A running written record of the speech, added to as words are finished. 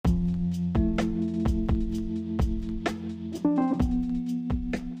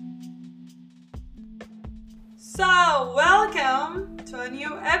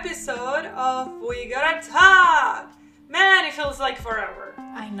episode of We Gotta Talk. Man, it feels like forever.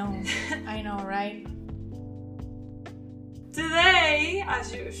 I know, right? Today,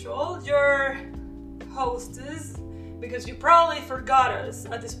 as usual, your hostess, because you probably forgot us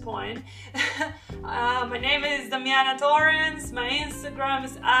at this point. My name is Damiana Torrens. My Instagram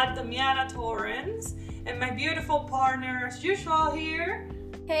is @DamianaTorrens. And my beautiful partner, as usual, here.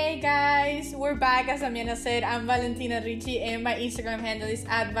 Hey guys, we're back. As Damiana said, I'm Valentina Ricci and my Instagram handle is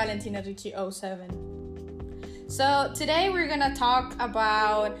 @ValentinaRicci07. So today we're gonna talk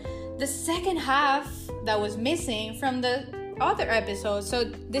about the second half that was missing from the other episode. So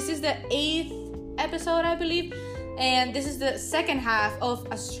this is the 8th episode, I believe, and this is the second half of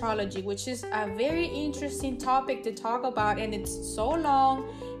astrology, which is a very interesting topic to talk about, and it's so long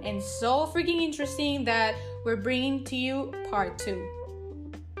and so freaking interesting that we're bringing to you part 2.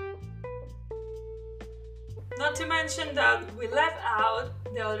 Not to mention that we left out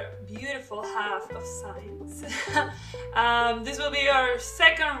the other beautiful half of signs. This will be our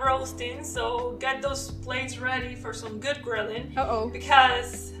second roasting, so get those plates ready for some good grilling.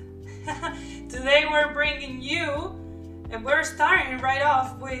 Because today we're bringing you, and we're starting right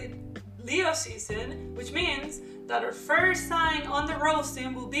off with Leo season, which means that our first sign on the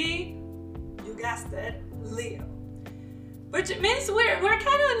roasting will be, you guessed it, Leo. Which means we're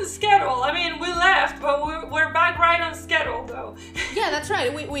kind of on schedule. I mean, we left, but we're back right on schedule, though. Yeah, that's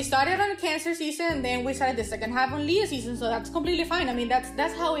right. We started on Cancer season, and then we started the second half on Leo season, so that's completely fine. I mean,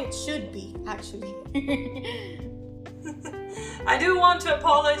 that's how it should be, actually. I do want to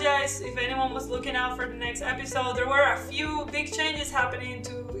apologize if anyone was looking out for the next episode. There were a few big changes happening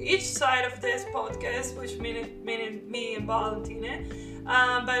to each side of this podcast, which meaning me and Valentina.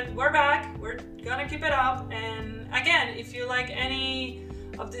 But we're back. We're gonna keep it up. And again, if you like any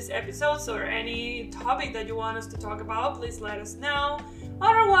of these episodes or any topic that you want us to talk about, please let us know.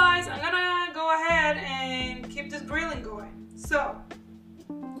 Otherwise, I'm gonna go ahead and keep this grilling going. So,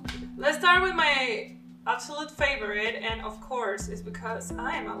 let's start with my absolute favorite, and of course, it's because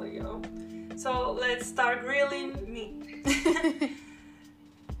I am a Leo. So, let's start grilling meat.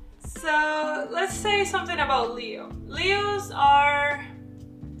 So, let's say something about Leo. Leos are,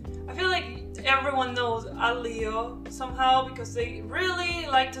 I feel like everyone knows a Leo somehow because they really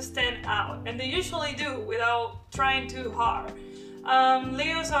like to stand out, and they usually do without trying too hard.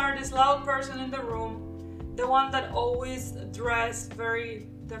 Leos are this loud person in the room, the one that always dress very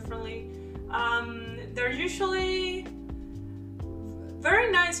differently. They're usually very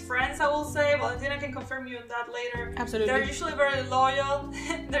nice friends, I will say. Valentina can confirm you on that later. Absolutely. They're usually very loyal.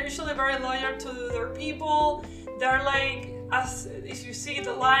 They're usually very loyal to their people. They're like, as if you see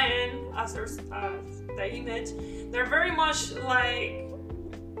the lion, as there's the image, they're very much like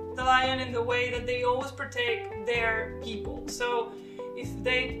the lion in the way that they always protect their people. So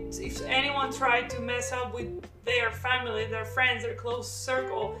if anyone tried to mess up with their family, their friends, their close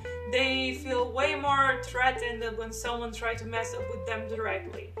circle, they feel way more threatened than when someone tried to mess up with them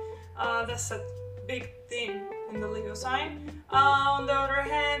directly. That's a big thing in the Leo sign. On the other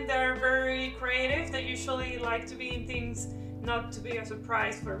hand, they're very creative. They usually like to be in things, not to be a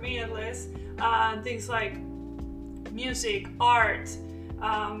surprise for me at least, things like music, art,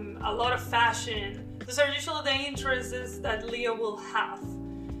 a lot of fashion. Those are usually the interests that Leo will have.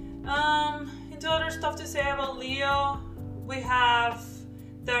 Into other stuff to say about Leo, we have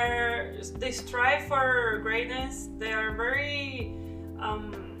they strive for greatness. They are very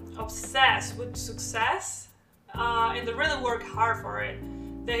obsessed with success, and they really work hard for it.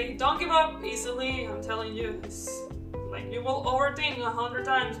 They don't give up easily. I'm telling you, it's like you will overthink 100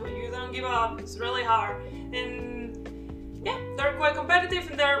 times, but you don't give up. It's really hard, and yeah, they're quite competitive,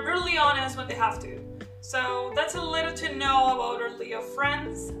 and they're really honest when they have to. So that's a little to know about our Leo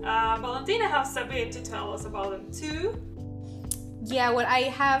friends. Valentina has a bit to tell us about them too. Yeah, well, I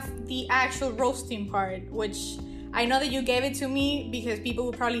have the actual roasting part, which I know that you gave it to me because people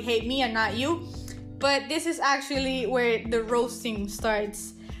will probably hate me and not you. But this is actually where the roasting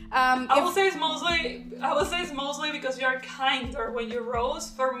starts. I will say it's mostly because you're kinder when you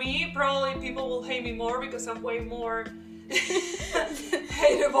roast. For me, probably people will hate me more because I'm way more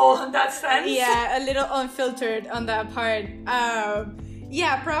hateable in that sense. Yeah, a little unfiltered on that part.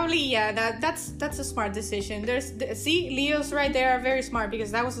 Yeah, probably. Yeah, that's a smart decision. See, Leos right there are very smart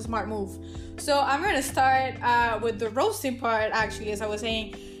because that was a smart move. So I'm gonna start with the roasting part, actually, as I was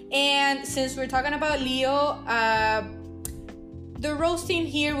saying. And since we're talking about Leo, the roasting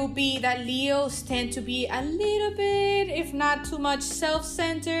here will be that Leos tend to be a little bit, if not too much,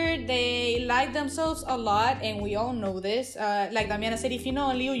 self-centered. They like themselves a lot, and we all know this. Like Damiana said, if you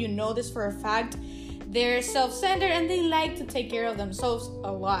know a Leo, you know this for a fact. they're self-centered, and they like to take care of themselves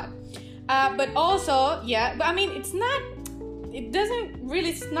a lot. But also, but I mean, it's not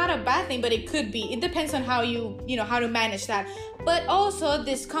a bad thing, but it could be. It depends on how how to manage that. But also,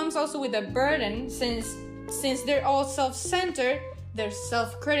 this comes also with a burden, since they're all self-centered, they're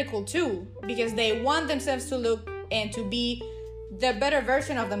self-critical too, because they want themselves to look and to be the better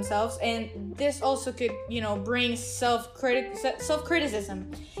version of themselves, and this also could bring self-criticism,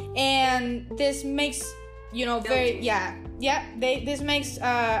 and this makes this makes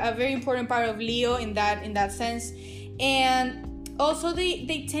a very important part of Leo in that sense. And also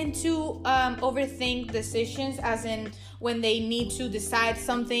they tend to overthink decisions, as in when they need to decide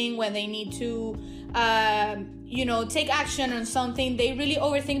something, when they need to take action on something, they really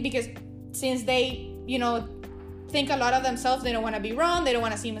overthink, because since they think a lot of themselves, they don't want to be wrong, they don't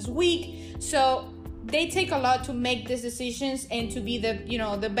want to seem as weak, so they take a lot to make these decisions and to be the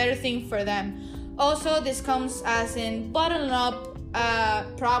the better thing for them. Also, this comes as in bottling up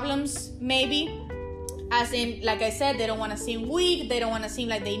problems, maybe, as in, like I said, they don't want to seem weak, they don't want to seem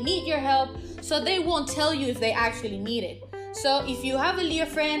like they need your help, so they won't tell you if they actually need it. So if you have a Leo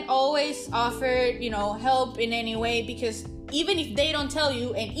friend, always offer help in any way, because even if they don't tell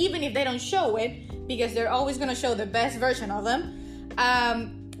you, and even if they don't show it, because they're always going to show the best version of them,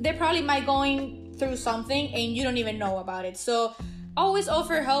 they probably might going through something and you don't even know about it. So always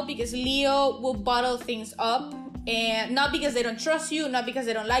offer help, because Leo will bottle things up, and not because they don't trust you, not because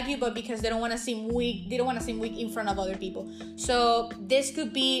they don't like you, but because they don't want to seem weak. They don't want to seem weak in front of other people. So this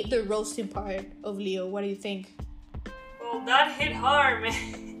could be the roasting part of Leo. What do you think? Well, that hit hard,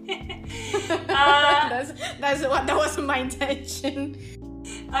 man. That wasn't my intention.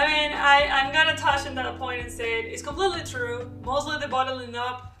 I mean, I'm gonna touch on that point and say it's completely true. Mostly the bottling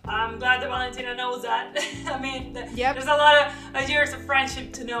up. I'm glad that Valentina knows that. I mean, there's a lot of years of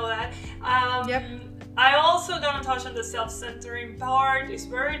friendship to know that. I also gonna touch on the self-centering part. It's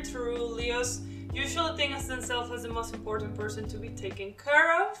very true. Leos usually think of themselves as the most important person to be taken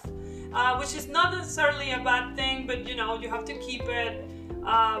care of, which is not necessarily a bad thing, but you have to keep it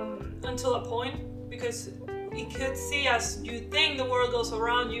until a point, because it could see as you think the world goes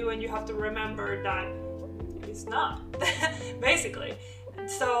around you, and you have to remember that it's not, basically.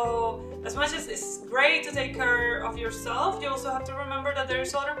 So as much as it's great to take care of yourself, you also have to remember that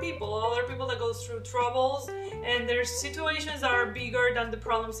there's other people that go through troubles, and there's situations that are bigger than the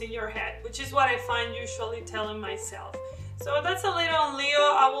problems in your head, which is what I find usually telling myself. So that's a little on Leo.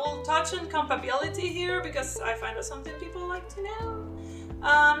 I will touch on compatibility here, because I find that's something people like to know.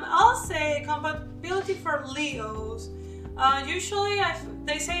 I'll say compatibility for Leos. Usually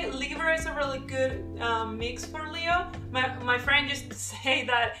they say Libra is a really good mix for Leo. My friend used to say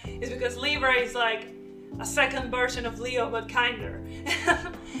that it's because Libra is like a second version of Leo, but kinder.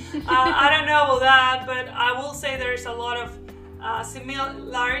 I don't know about that, but I will say there's a lot of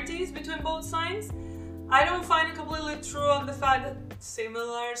similarities between both signs. I don't find it completely true on the fact that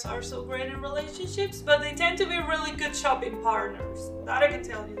similars are so great in relationships, but they tend to be really good shopping partners. That I can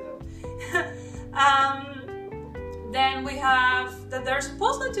tell you though. Then we have that they're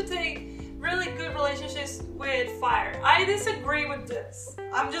supposed to take really good relationships with fire. I disagree with this.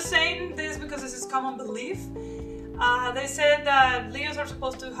 I'm just saying this because this is common belief. They said that Leos are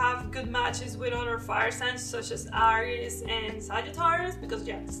supposed to have good matches with other fire signs such as Aries and Sagittarius, because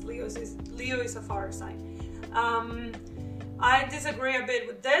yes, Leo is a fire sign. I disagree a bit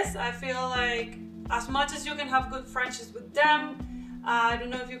with this. I feel like as much as you can have good friendships with them, I don't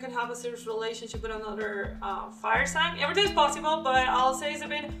know if you can have a serious relationship with another fire sign. Everything is possible, but I'll say it's a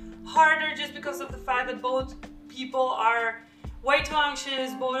bit harder just because of the fact that both people are way too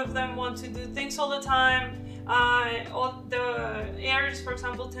anxious. Both of them want to do things all the time. All the Aries, for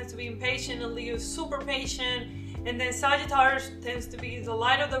example, tends to be impatient, and Leo is super patient. And then Sagittarius tends to be the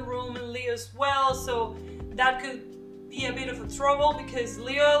light of the room, and Leo as well. So that could be a bit of a trouble, because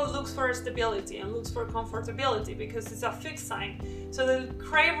Leo looks for stability and looks for comfortability because it's a fixed sign. So they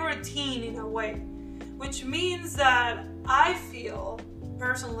crave routine in a way, which means that I feel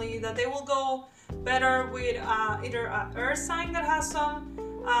personally that they will go better with either an earth sign that has some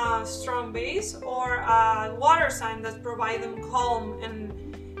strong base, or a water sign that provides them calm and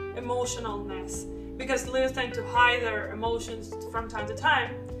emotionalness, because Leos tend to hide their emotions from time to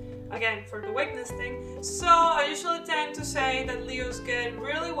time, again for the weakness thing. So I usually tend to say that Leos get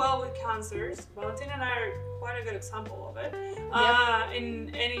really well with Cancers. Valentina and I are quite a good example of it.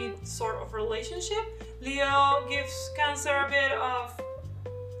 In any sort of relationship, Leo gives Cancer a bit of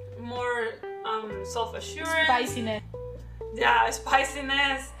more self-assurance, spiciness.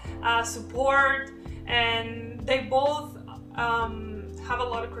 Spiciness, support, and they both have a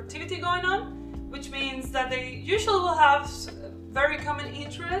lot of creativity going on. which means that they usually will have very common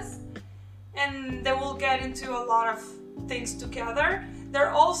interests and they will get into a lot of things together.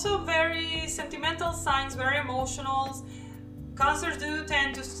 They're also very sentimental signs, very emotional. Cancers do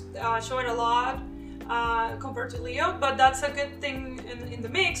tend to show it a lot compared to Leo, but that's a good thing in the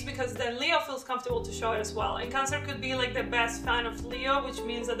mix because then Leo feels comfortable to show it as well. And Cancer could be like the best fan of Leo, which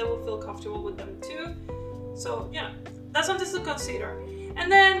means that they will feel comfortable with them too. So yeah, that's something to consider. And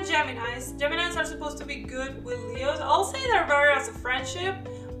then Geminis. Geminis are supposed to be good with Leos. I'll say they're better as a friendship,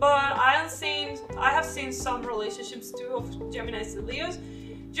 but I have seen some relationships too of Geminis and Leos.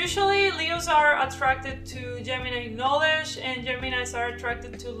 Usually Leos are attracted to Gemini knowledge and Geminis are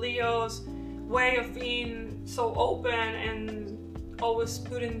attracted to Leo's way of being so open and always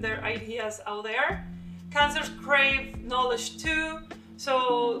putting their ideas out there. Cancers crave knowledge too,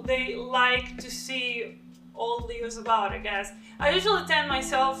 so they like to see all Leo's about, I guess. I usually tend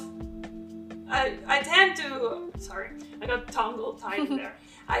myself, I tend to, sorry, I got tongue tied there.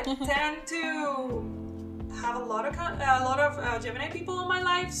 I tend to have a lot of Gemini people in my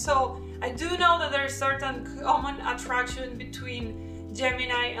life, so I do know that there's certain common attraction between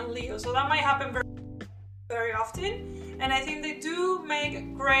Gemini and Leo, so that might happen very, very often, and I think they do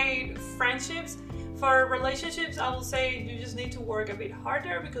make great friendships. For relationships, I will say you just need to work a bit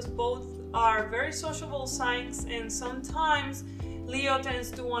harder because both are very sociable signs, and sometimes Leo tends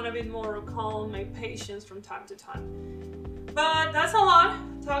to want a bit more calm and patience from time to time. But that's a lot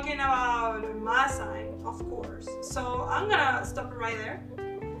talking about my sign, of course. So I'm gonna stop it right there.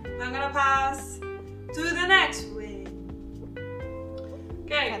 I'm gonna pass to the next one.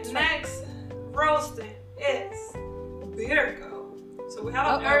 Okay, That's next roasting is Virgo. So we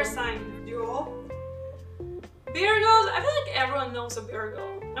have an earth sign duo. Virgos, I feel like everyone knows a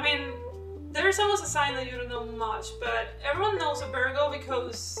Virgo. I mean, there's almost a sign that you don't know much, but everyone knows a Virgo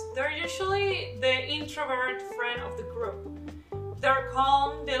because they're usually the introvert friend of the group. They're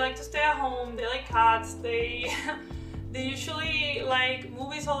calm, they like to stay at home, they like cats, they usually like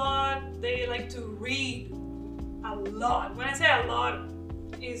movies a lot, they like to read a lot. When I say a lot,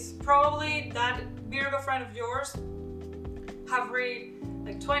 is probably that Virgo friend of yours have read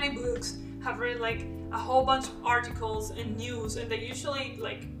like 20 books, have read like a whole bunch of articles and news, and they usually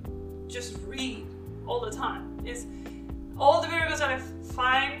like just read all the time. It's all the Virgos that I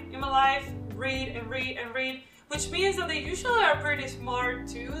find in my life read and read and read, which means that they usually are pretty smart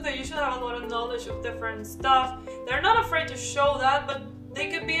too. They usually have a lot of knowledge of different stuff. They're not afraid to show that, but they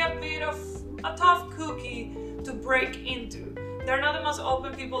could be a bit of a tough cookie to break into. They're not the most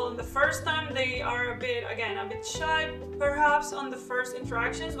open people, and the first time they are a bit shy perhaps on the first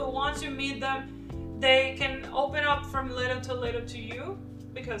interactions, but once you meet them, they can open up from little to little to you,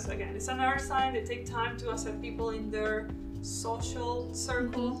 because again, it's an earth sign. They take time to accept people in their social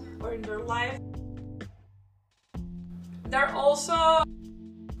circle or in their life. They're also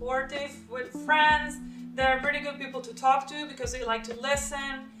supportive with friends. They're pretty good people to talk to because they like to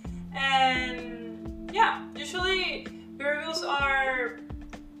listen. And yeah, usually Virgos are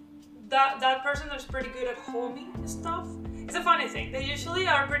that person that's pretty good at homing stuff. It's a funny thing. They usually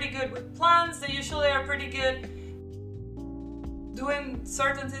are pretty good with plans. They usually are pretty good doing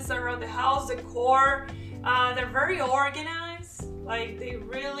certain things around the house, decor. They're very organized. Like, they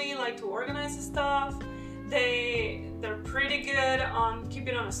really like to organize stuff. They're pretty good on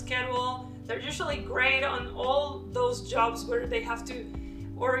keeping on a schedule. They're usually great on all those jobs where they have to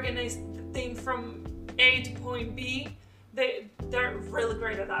organize the thing from A to point B. They're really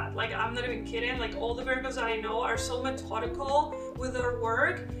great at that. Like, I'm not even kidding. Like, all the Virgos I know are so methodical with their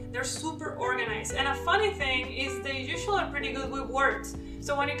work. They're super organized. And a funny thing is they usually are pretty good with words.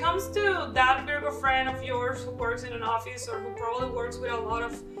 So when it comes to that Virgo friend of yours who works in an office or who probably works with a lot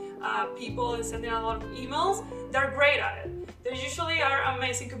of people and sending a lot of emails, they're great at it. They usually are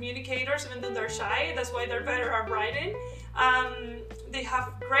amazing communicators, even though they're shy. That's why they're better at writing. They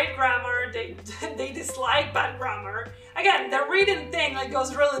have great grammar. They dislike bad grammar. Again, the reading thing like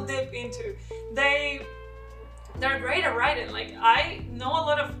goes really deep into. They're great at writing. Like, I know a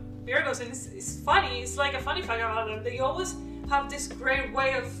lot of Virgos, and it's funny. It's like a funny fact about them. They always have this great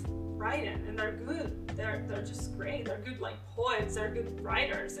way of writing, and they're good. They're just great. They're good like poets. They're good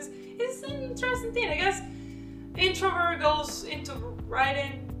writers. It's an interesting thing. I guess introvert goes into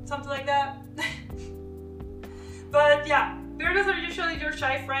writing, something like that. But yeah, Virgos are usually your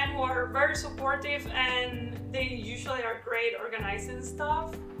shy friend who are very supportive, and they usually are great organizing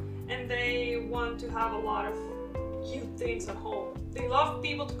stuff, and they want to have a lot of cute things at home. They love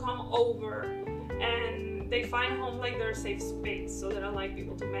people to come over, and they find home like their safe space, so they don't like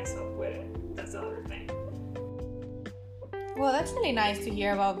people to mess up with it. That's the other thing. Well, that's really nice to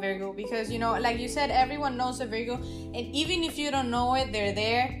hear about Virgo because, like you said, everyone knows a Virgo. And even if you don't know it, they're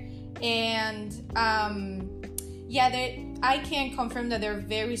there. And, I can confirm that they're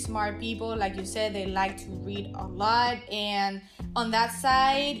very smart people. Like you said, they like to read a lot. And on that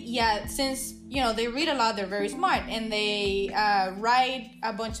side, since, they read a lot, they're very smart. And they write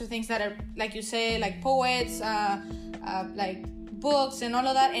a bunch of things that are, like you say, like poets, like books and all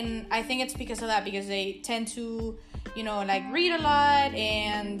of that. And I think it's because of that, because they tend to read a lot,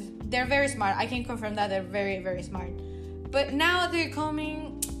 and they're very smart. I can confirm that they're very, very smart. But now they're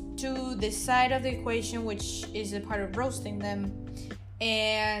coming to this side of the equation, which is a part of roasting them.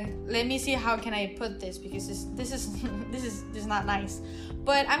 And let me see, how can I put this, because this is not nice.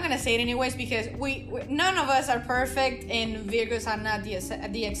 But I'm gonna say it anyways, because we none of us are perfect, and Virgos are not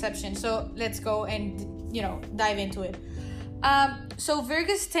the exception. So let's go and dive into it. So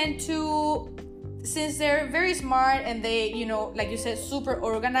Virgos tend to, since they're very smart and they, like you said, super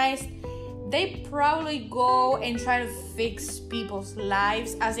organized, they probably go and try to fix people's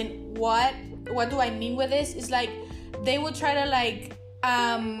lives. As in, what do I mean with this? It's like they will try to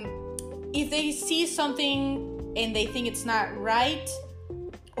if they see something and they think it's not right,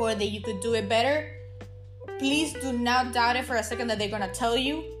 or that you could do it better, please do not doubt it for a second that they're gonna tell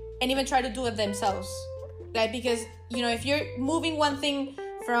you, and even try to do it themselves. Because if you're moving one thing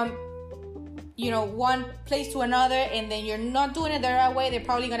from one place to another, and then you're not doing it the right way, they're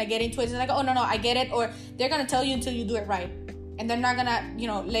probably gonna get into it. It's like, oh no, I get it, or they're gonna tell you until you do it right, and they're not gonna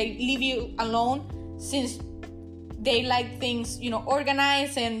leave you alone, since they like things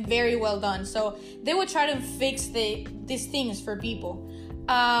organized and very well done. So they would try to fix these things for people,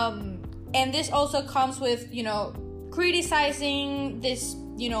 and this also comes with criticizing this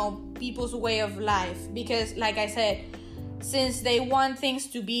people's way of life, because like I said, since they want things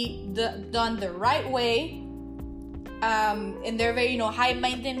to be done the right way, and they're very high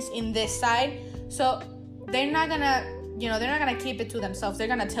maintenance in this side, so they're not gonna keep it to themselves. They're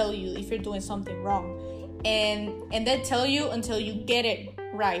gonna tell you if you're doing something wrong, and they tell you until you get it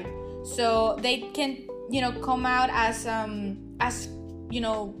right. So they can come out as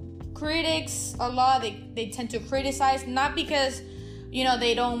critics a lot. They tend to criticize, not because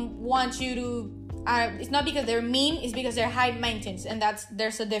they don't want you to. It's not because they're mean, it's because they're high maintenance, and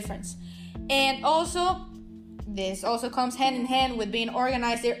there's a difference. And also, this also comes hand in hand with being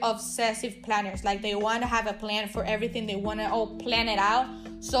organized. They're obsessive planners. Like, they want to have a plan for everything. They want to all plan it out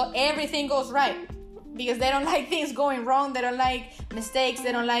so everything goes right, because they don't like things going wrong. They don't like mistakes.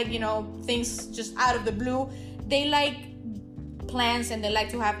 They don't like things just out of the blue. They like plans, and they like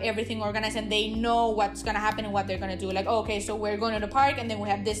to have everything organized, and they know what's gonna happen and what they're gonna do. Like, okay, so we're going to the park, and then we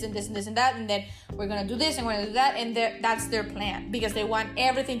have this and this and this and that, and then we're gonna do this and we're gonna do that, and that's their plan, because they want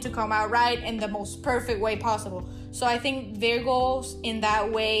everything to come out right in the most perfect way possible. So I think Virgos in that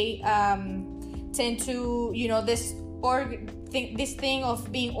way tend to this thing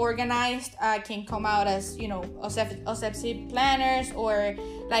of being organized can come out as obsessive planners, or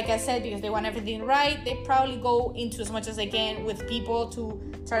like I said, because they want everything right, they probably go into as much as they can with people to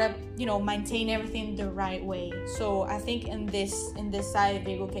try to maintain everything the right way. So I think in this side,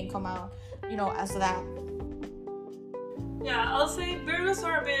 Virgo can come out as that. Yeah, I'll say Virgos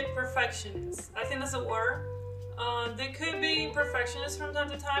are a bit perfectionists. I think that's a word. They could be perfectionists from time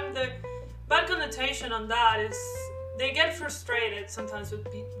to time. The bad connotation on that is they get frustrated sometimes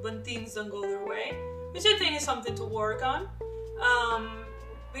when things don't go their way, which I think is something to work on.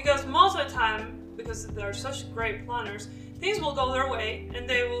 Because most of the time, because they're such great planners, things will go their way and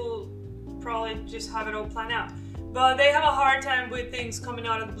they will probably just have it all planned out. But they have a hard time with things coming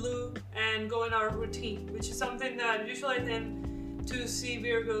out of the blue and going out of routine, which is something that usually I tend to see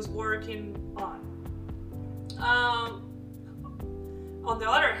Virgos working on. On the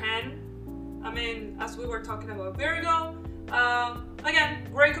other hand, as we were talking about Virgo, again,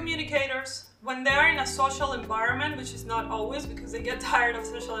 great communicators. When they're in a social environment, which is not always, because they get tired of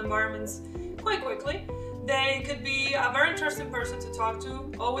social environments quite quickly, they could be a very interesting person to talk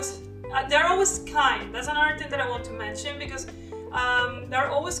to. They're always kind. That's another thing that I want to mention, because they're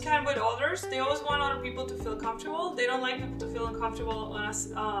always kind with others. They always want other people to feel comfortable. They don't like people to feel uncomfortable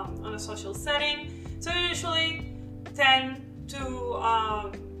on a social setting. So they usually tend to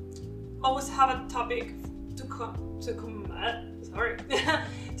always have a topic to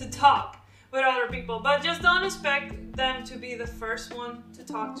talk with other people, but just don't expect them to be the first one to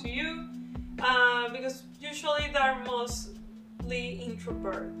talk to you, because usually they're mostly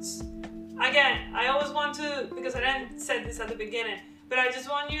introverts. Again, I always want to, because I didn't say this at the beginning, but I just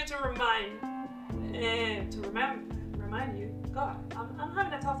want you to remind you. God, I'm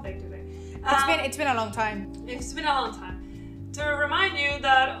having a tough day today. It's been a long time. It's been a long time. to remind you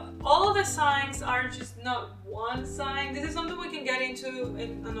that all of the signs are just not one sign. This is something we can get into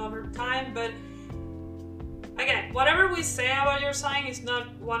in another time, but again, whatever we say about your sign is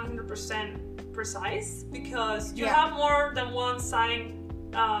not 100% precise, because you have more than one sign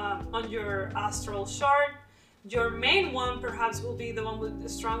on your astral chart. Your main one perhaps will be the one with the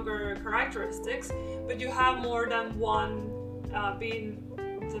stronger characteristics, but you have more than one being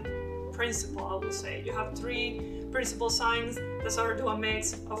the principal, I will say. You have 3 principal signs that sort of do a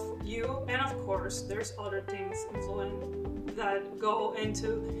mix of you, and of course there's other things influence that go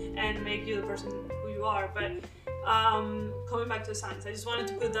into and make you the person who you are. But coming back to the signs, I just wanted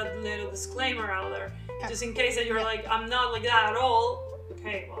to put that little disclaimer out there, just in case that you're like, I'm not like that at all.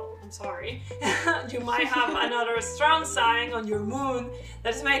 Okay, well, I'm sorry. You might have another strong sign on your moon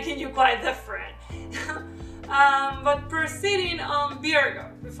that's making you quite different. But proceeding on Virgo,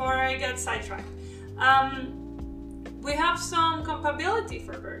 before I get sidetracked, we have some compatibility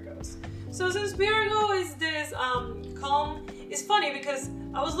for Virgos. So since Virgo is this calm, it's funny because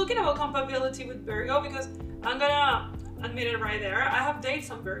I was looking about compatibility with Virgo, because I'm gonna admit it right there, I have dated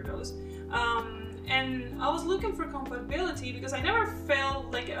some Virgos. And I was looking for compatibility because I never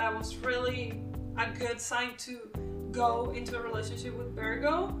felt like I was really a good sign to go into a relationship with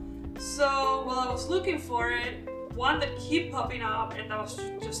Virgo. So while I was looking for it, one that kept popping up and that was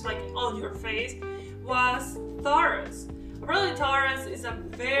just like on your face was Taurus. Apparently Taurus is a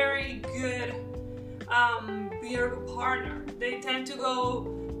very good Virgo partner. They tend to go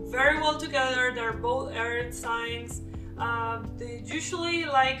very well together. They're both earth signs. They usually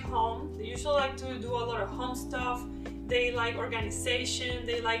like home. They usually like to do a lot of home stuff. They like organization.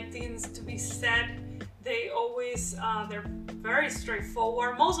 They like things to be set. They always, they're very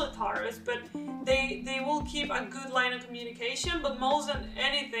straightforward, mostly Taurus, but they will keep a good line of communication, but most than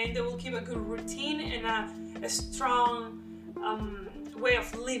anything, they will keep a good routine and a strong way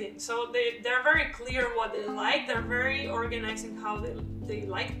of living. So they're very clear what they like. They're very organized in how they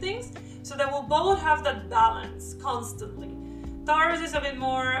like things. So they will both have that balance constantly. Taurus is a bit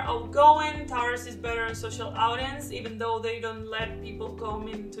more outgoing. Taurus is better in social outings, even though they don't let people come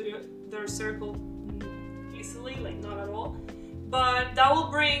into their circle easily, like not at all. But that will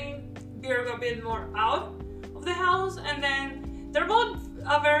bring Virgo a bit more out of the house. And then they're both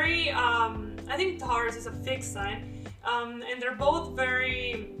a very, I think Taurus is a fixed sign, and they're both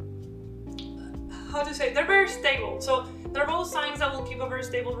very, how to say, they're very stable. So they're both signs that will keep a very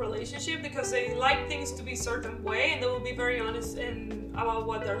stable relationship because they like things to be a certain way, and they will be very honest about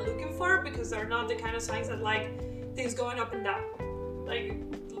what they're looking for, because they're not the kind of signs that like things going up and down. Like,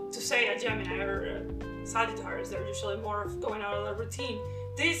 to say a Gemini or a Sagittarius, they're usually more of going out of the routine.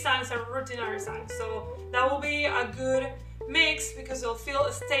 These signs are routinary signs, so that will be a good mix because they'll feel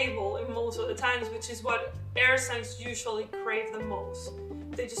stable in most of the times, which is what air signs usually crave the most.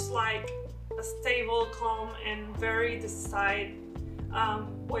 They just like a stable, calm, and very decided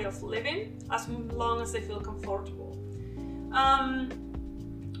way of living, as long as they feel comfortable.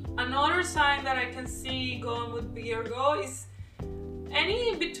 Another sign that I can see going with Virgo is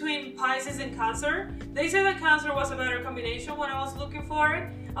any between Pisces and Cancer. They say that Cancer was a better combination when I was looking for it.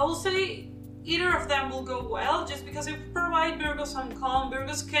 I will say either of them will go well, just because it provide Virgo some calm.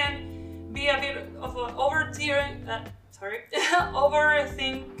 Virgos can be a bit of an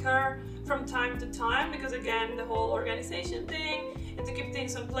overthinker from time to time, because again, the whole organization thing and to keep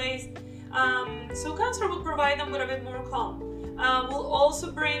things in place. So Cancer will provide them with a bit more calm. Will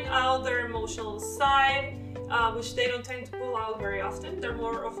also bring out their emotional side, which they don't tend to pull out very often. They're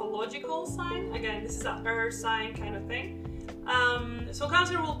more of a logical sign. Again, this is an earth sign kind of thing. So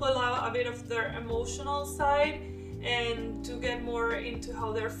Cancer will pull out a bit of their emotional side and to get more into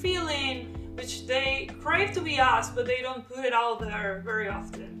how they're feeling, which they crave to be asked, but they don't put it out there very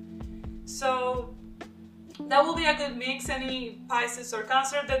often. So that will be a good mix, any Pisces or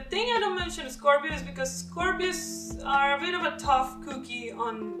Cancer. The thing I don't mention Scorpio is because Scorpios are a bit of a tough cookie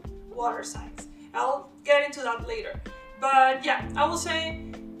on water signs. I'll get into that later. But yeah, I will say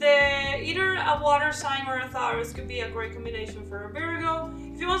either a water sign or a Taurus could be a great combination for a Virgo.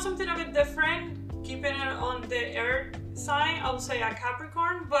 If you want something a bit different, keeping it on the air sign, I would say a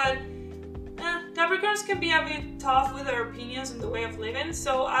Capricorn, but Capricorns can be a bit tough with their opinions and the way of living,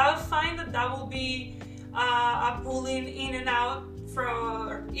 so I'll find that will be a pulling in and out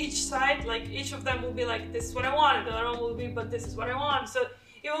for each side. Like, each of them will be like, this is what I want, and the other one will be, but this is what I want. So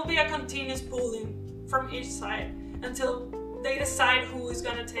it will be a continuous pulling from each side until they decide who is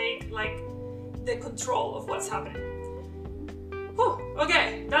gonna take like the control of what's happening. Whew,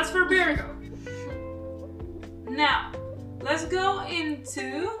 okay, that's for Virgo. Now, let's go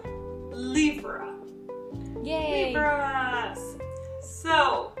into Libra. Yay! Libra.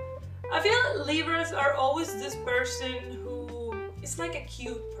 So, I feel that Libras are always this person who is like a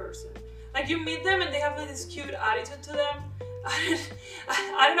cute person. Like you meet them and they have like this cute attitude to them.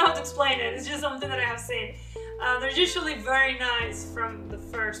 I don't know how to explain it. It's just something that I have seen. They're usually very nice from the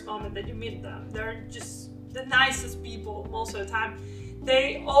first moment that you meet them. They're just the nicest people most of the time.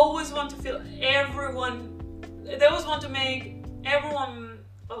 They always want to feel everyone. They always want to make everyone.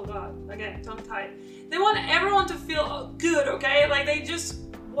 Oh God, again, tongue tied. They want everyone to feel good, okay? Like they just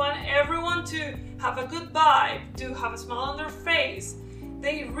want everyone to have a good vibe, to have a smile on their face.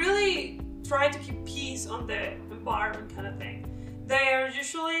 They really try to keep peace on the environment kind of thing. They're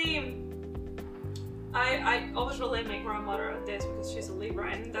usually, I always relate my grandmother on this because she's a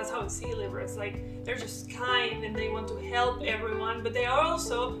Libra and that's how I see Libra. It's like they're just kind and they want to help everyone, but they are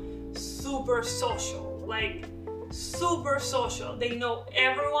also super social, like super social. They know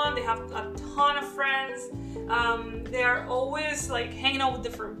everyone, they have a ton of friends. They are always like hanging out with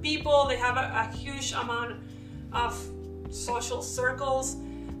different people. They have a huge amount of social circles.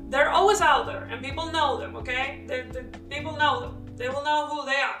 They're always out there and people know them, okay? People know them. They will know who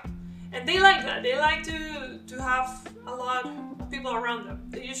they are. And they like that. They like to have a lot of people around them.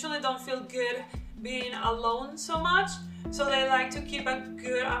 They usually don't feel good being alone so much, so they like to keep a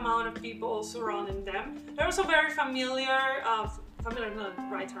good amount of people surrounding them. They're also very familiar is not the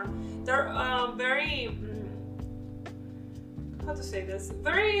right term. They're very, how to say this?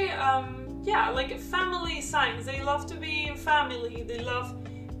 Very, like family signs. They love to be in family. They love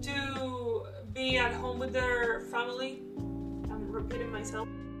to be at home with their family. I'm repeating myself.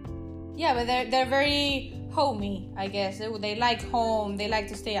 Yeah, but they're very homey, I guess. They like home. They like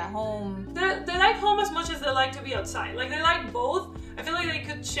to stay at home. They like home as much as they like to be outside. Like they like both. I feel like they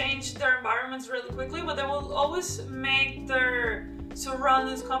could change their environments really quickly, but they will always make their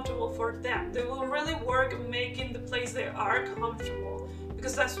surroundings comfortable for them. They will really work making the place they are comfortable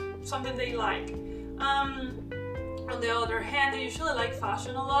because that's something they like. On the other hand, they usually like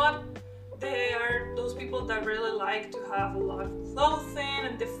fashion a lot. They are those people that really like to have a lot of clothing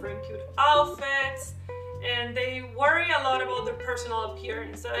and different cute outfits, and they worry a lot about their personal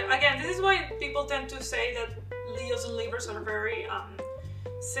appearance. Again, this is why people tend to say that Leos and Libras are very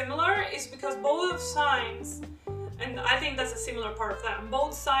similar, is because both signs, and I think that's a similar part of them,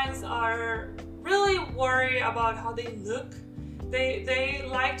 both signs are really worried about how they look. They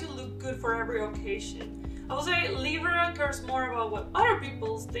like to look good for every occasion. I would say Libra cares more about what other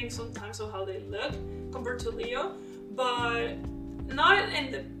people think sometimes of how they look compared to Leo, but not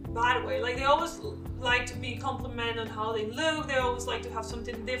in the bad way. Like they always like to be complimented on how they look. They always like to have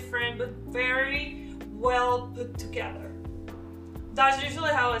something different, but very well put together. That's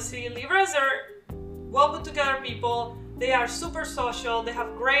usually how I see Libras. They're well put together people. They are super social. They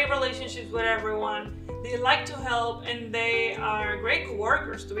have great relationships with everyone. They like to help, and they are great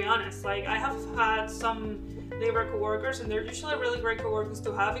co-workers, to be honest. Like I have had some Libra co-workers, and they're usually really great co-workers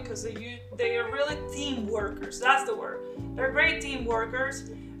to have because they are really team workers. That's the word. They're great team workers.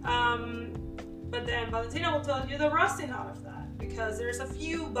 But then Valentina will tell you the rusting out of that because there's a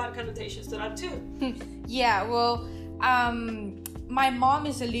few bad connotations to that too. Yeah, well, my mom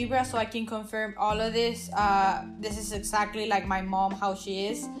is a Libra, so I can confirm all of this. This is exactly like my mom, how she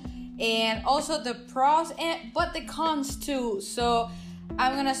is. And also the pros but the cons too. So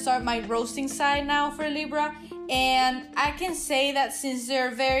I'm gonna start my roasting side now for Libra, and I can say that since they're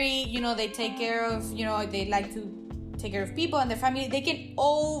very, they take care of, they like to take care of people and their family, they can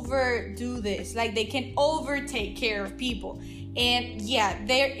overdo this. Like they can overtake care of people. And yeah,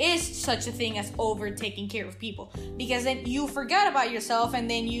 there is such a thing as over taking care of people, because then you forget about yourself and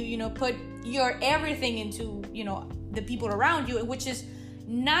then you put your everything into, the people around you, which is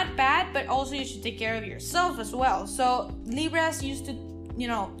not bad, but also you should take care of yourself as well. So Libras used to,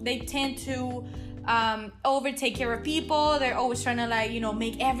 they tend to over take care of people. They're always trying to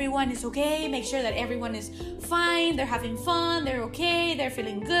make everyone is okay, make sure that everyone is fine, they're having fun, they're okay, they're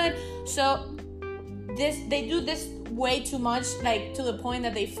feeling good. So they do this way too much, like to the point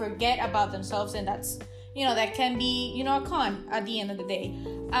that they forget about themselves, and that's, that can be, a con at the end of the day.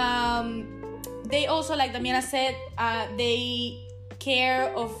 They also, like Damiana said, they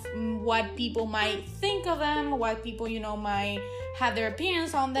care of what people might think of them, what people might have their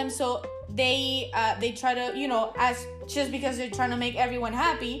opinions on them. So they try to as just because they're trying to make everyone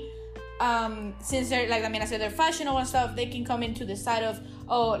happy, since they're, like Damiana said, they're fashionable and stuff, they can come into the side of,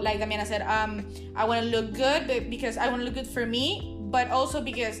 like Damiana said, I want to look good, but because I want to look good for me, but also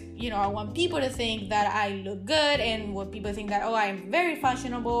because I want people to think that I look good, and what people think that I'm very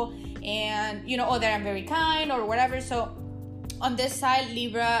fashionable, and that I'm very kind or whatever. So on this side,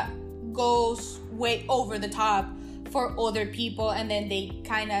 Libra goes way over the top for other people, and then they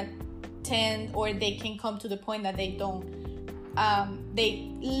kind of tend, or they can come to the point that they don't,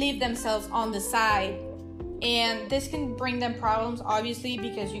 they leave themselves on the side. And this can bring them problems, obviously,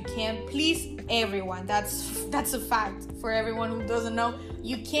 because you can't please everyone. That's a fact. For everyone who doesn't know,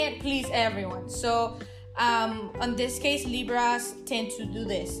 you can't please everyone. So on this case, Libras tend to do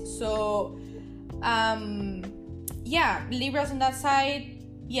this. So Libras on that side,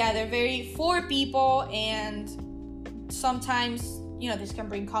 they're very for people, and sometimes, this can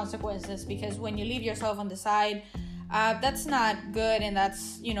bring consequences, because when you leave yourself on the side, that's not good. And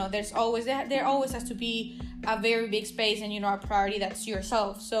that's, there always has to be a very big space and, a priority that's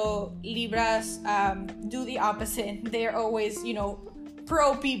yourself. So Libras do the opposite. They're always,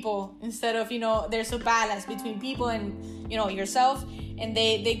 pro people, instead of, there's a balance between people and, yourself. And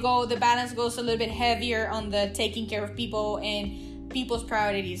the balance goes a little bit heavier on the taking care of people and people's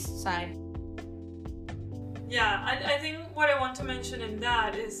priorities side. Yeah, I think what I want to mention in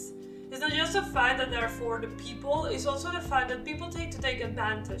that is not just the fact that they're for the people, it's also the fact that people take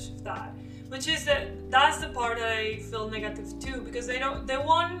advantage of that. Which is that's the part that I feel negative too, because they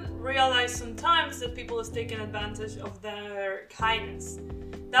won't realize sometimes that people is taking advantage of their kindness.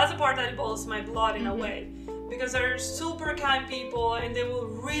 That's the part that boils my blood in a way, because they're super kind people and they will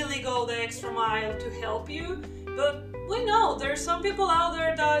really go the extra mile to help you. But we know there's some people out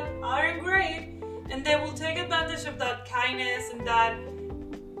there that aren't great, and they will take advantage of that kindness and that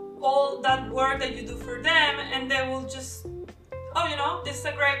all that work that you do for them, and they will just, this is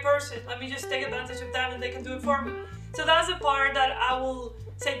a great person, let me just take advantage of them and they can do it for me. So that's the part that I will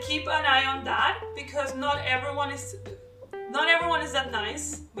say, keep an eye on that, because not everyone is that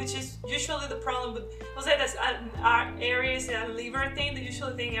nice, which is usually the problem. But I'll say that's our Aries and Libra thing. They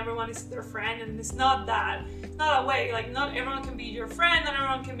usually think everyone is their friend, and it's not that. It's not that way. Like, not everyone can be your friend, not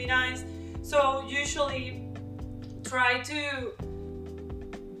everyone can be nice. So usually try to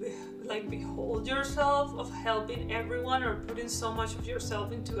behold yourself of helping everyone or putting so much of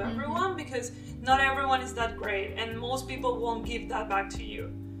yourself into everyone, because not everyone is that great, and most people won't give that back to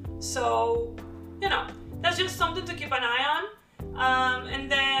you. So, that's just something to keep an eye on. And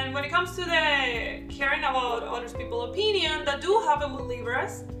then when it comes to the caring about other people's opinion, that do happen with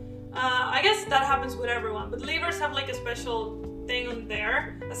Libras. I guess that happens with everyone, but Libras have a special thing on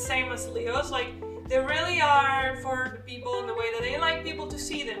there, the same as Leos. They really are for the people in the way that they like people to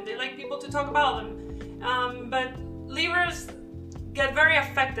see them. They like people to talk about them. But Libras get very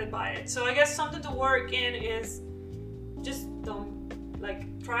affected by it. So I guess something to work in is just don't,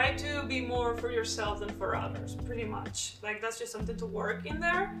 try to be more for yourself than for others, pretty much. That's just something to work in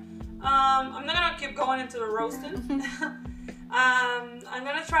there. I'm not gonna keep going into the roasting. I'm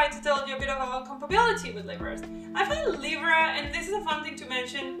gonna try to tell you a bit about compatibility with Libras. I find Libra, and this is a fun thing to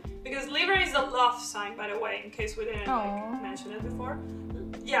mention, because Libra is a love sign, by the way, in case we didn't mention it before.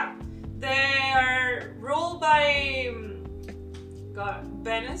 Yeah, they are ruled by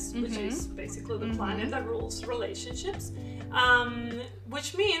Venus, which is basically the planet that rules relationships,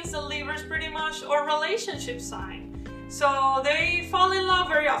 which means the Libra is pretty much a relationship sign. So they fall in love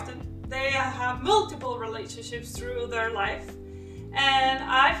very often. They have multiple relationships through their life. And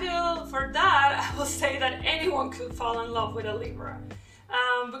I feel for that, I will say that anyone could fall in love with a Libra.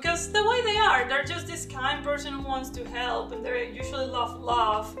 Because the way they are, they're just this kind person who wants to help, and they usually love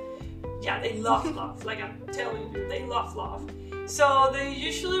love. Yeah, they love love, like I'm telling you, they love love. So they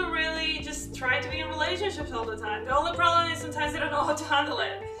usually really just try to be in relationships all the time. The only problem is sometimes they don't know how to handle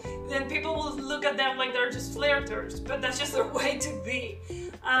it. Then people will look at them like they're just flirters, but that's just their way to be.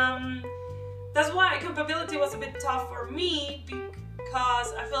 That's why compatibility was a bit tough for me,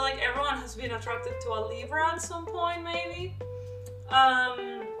 because I feel like everyone has been attracted to a Libra at some point, maybe.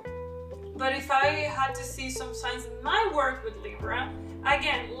 But if I had to see some signs in my work with Libra,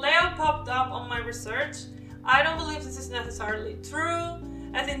 again, Leo popped up on my research. I don't believe this is necessarily true.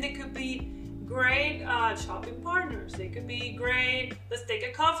 I think they could be great shopping partners. They could be great, let's take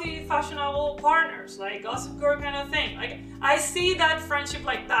a coffee, fashionable partners, like Gossip Girl kind of thing. I see that friendship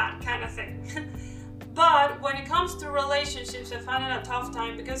like that kind of thing. But when it comes to relationships, I find it a tough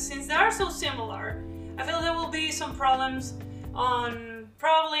time, because since they are so similar, I feel there will be some problems on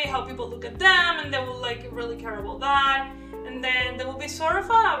probably how people look at them, and they will really care about that. And then there will be sort of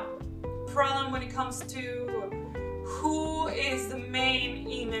a problem when it comes to who is the main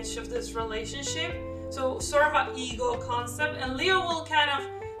image of this relationship. So sort of an ego concept, and Leo will kind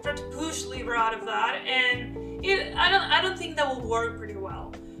of try to push Libra out of that, and I don't think that will work pretty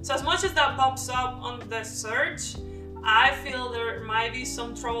well. So as much as that pops up on the search, I feel there might be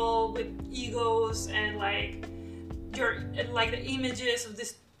some trouble with egos and the images of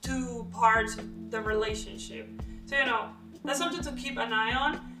these two parts of the relationship. So, that's something to keep an eye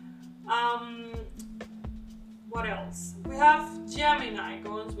on. What else? We have Gemini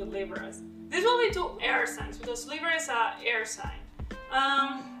going with Libras. This will be two air signs because Libra is an air sign.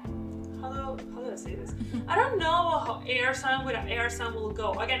 How do I say this? I don't know how air sign with an air sign will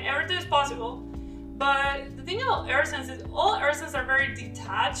go. Again, everything is possible, but the thing about air signs is all air signs are very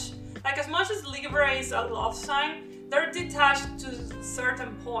detached. Like as much as Libra is a love sign, they're detached to a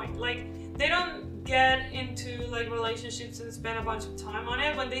certain point. Like they don't get into like relationships and spend a bunch of time on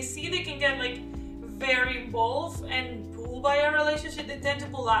it. When they see they can get like very involved and pulled by a relationship, they tend to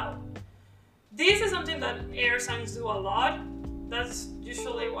pull out. This is something that air signs do a lot. That's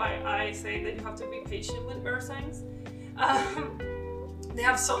usually why I say that you have to be patient with air signs. They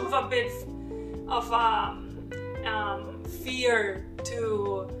have some of a bit of fear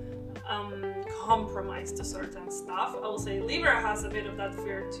to compromise to certain stuff. I will say Libra has a bit of that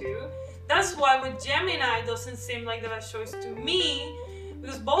fear too. That's why with Gemini it doesn't seem like the best choice to me,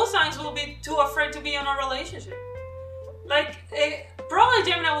 because both signs will be too afraid to be in a relationship. Like, probably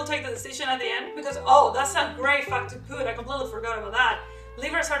Gemini will take the decision at the end because, oh, that's a great fact to put. I completely forgot about that.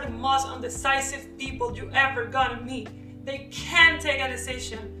 Libras are the most undecisive people you ever gonna meet. They can't take a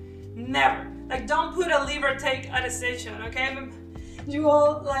decision. Never. Like, don't put a Libra take a decision, okay? You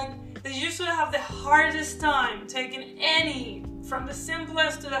all, like, they usually have the hardest time taking any, from the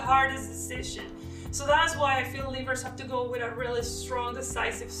simplest to the hardest decision. So that's why I feel Libras have to go with a really strong,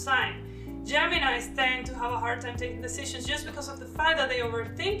 decisive sign. Geminis tend to have a hard time taking decisions just because of the fact that they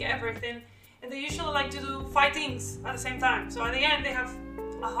overthink everything and they usually like to do 5 things at the same time. So at the end they have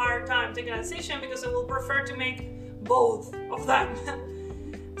a hard time taking a decision because they will prefer to make both of them.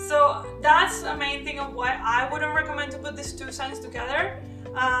 So that's the main thing of why I wouldn't recommend to put these two signs together.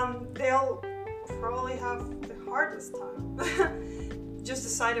 They'll probably have the hardest time just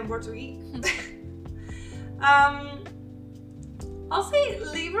deciding where to eat. I'll say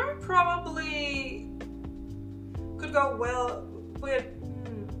Libra probably could go well with,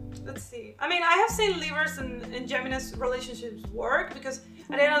 let's see. I mean, I have seen Libras and Gemini's relationships work because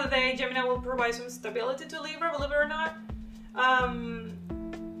at the end of the day, Gemini will provide some stability to Libra, believe it or not.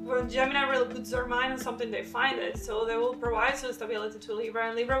 When Gemini really puts their mind on something, they find it. So they will provide some stability to Libra,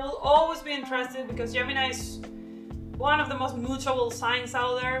 and Libra will always be interested because Gemini is one of the most mutual signs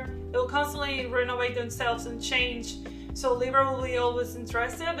out there. They will constantly renovate themselves and change. So Libra will be always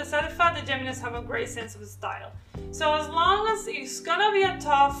interested, besides the fact that Geminis have a great sense of style. So as long as it's gonna be a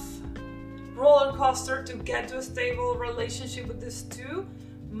tough roller coaster to get to a stable relationship with these two,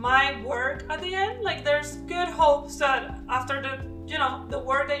 might work at the end. Like there's good hopes that after the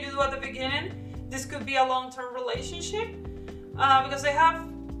work that you do at the beginning, this could be a long-term relationship because they have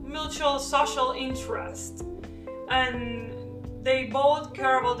mutual social interest and they both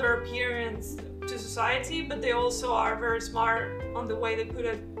care about their appearance to society, but they also are very smart on the way they put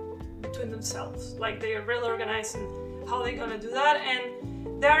it between themselves. Like they are really organized in how they're gonna do that,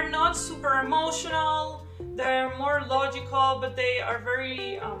 and they're not super emotional. They're more logical, but they are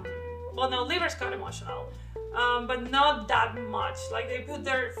very well, no, Libra's kind of emotional, but not that much. Like they put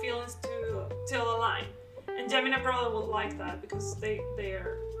their feelings to the line, and Gemini probably will like that because they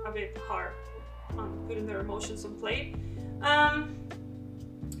are a bit hard on putting their emotions on play.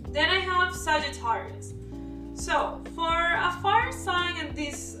 Then I have Sagittarius. So for a fire sign and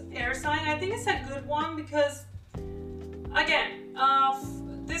this air sign, I think it's a good one because, again,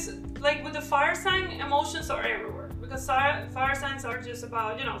 this, like with the fire sign, emotions are everywhere because fire signs are just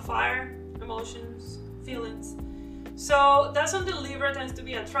about, fire, emotions, feelings. So that's something Libra tends to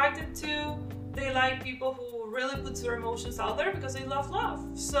be attracted to. They like people who really put their emotions out there because they love love.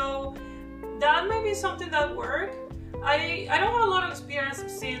 So that may be something that works. I don't have a lot of experience of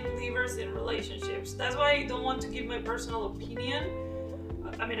seeing Libras in relationships. That's why I don't want to give my personal opinion.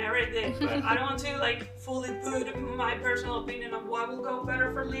 I mean, I already did, but I don't want to fully put my personal opinion on what will go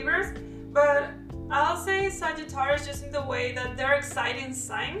better for Libras. But I'll say Sagittarius just in the way that they're exciting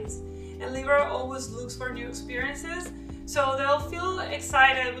signs, and Libra always looks for new experiences. So they'll feel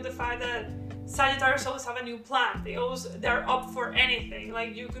excited with the fact that Sagittarius always have a new plan. They're up for anything.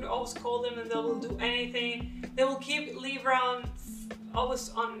 Like you could always call them and they will do anything. They will keep Libra always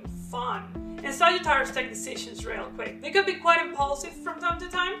on fun. And Sagittarius take decisions real quick. They could be quite impulsive from time to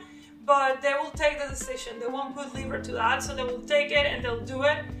time, but they will take the decision. They won't put Libra to that, so they will take it and they'll do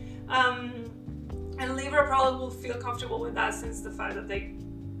it. And Libra probably will feel comfortable with that since the fact that they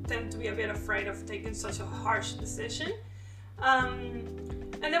tend to be a bit afraid of taking such a harsh decision. And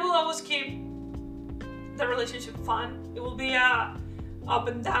they will always keep the relationship fun. It will be up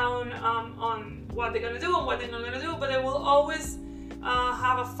and down on what they're gonna do and what they're not gonna do, but they will always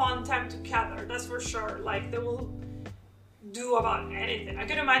have a fun time together. That's for sure. Like they will do about anything. I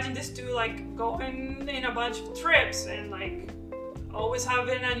could imagine this two like going in a bunch of trips and like always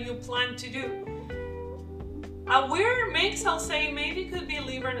having a new plan to do. A weird mix, I'll say, maybe could be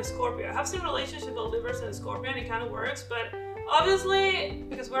Libra and Scorpio. I have seen relationships with Libras and Scorpio, and it kind of works, but obviously,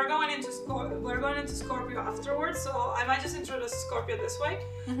 because we're going into Scorpio afterwards, so I might just introduce Scorpio this way.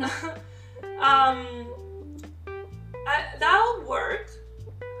 That'll work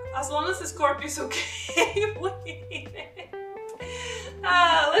as long as the Scorpio is okay with it.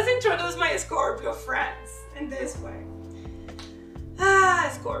 Let's introduce my Scorpio friends in this way.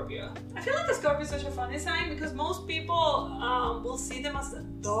 Scorpio. I feel like the Scorpio is such a funny sign because most people will see them as a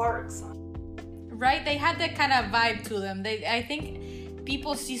dark sign. Right? They had that kind of vibe to them. I think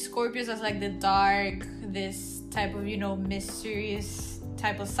people see Scorpios as like the dark, this type of, mysterious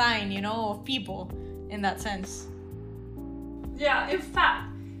type of sign, of people in that sense. Yeah, in fact,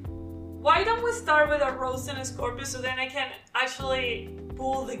 why don't we start with a roast and a Scorpio so then I can actually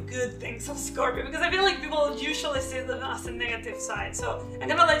pull the good things of Scorpio, because I feel like people usually see them as a negative side. So I'm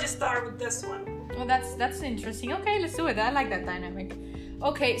gonna let you start with this one. Well, that's interesting. Okay, let's do it. I like that dynamic.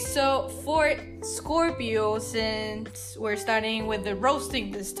 Okay, so for Scorpio, since we're starting with the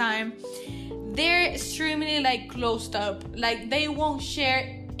roasting this time, they're extremely like closed up. Like they won't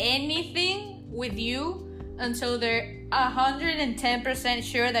share anything with you until they're 110%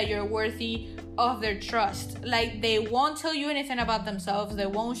 sure that you're worthy of their trust. Like they won't tell you anything about themselves. They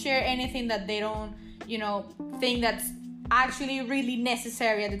won't share anything that they don't, think that's actually really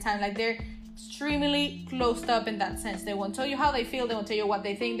necessary at the time. Like they're extremely closed up in that sense. They won't tell you how they feel. They won't tell you what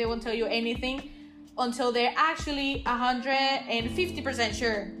they think. They won't tell you anything until they're actually 150%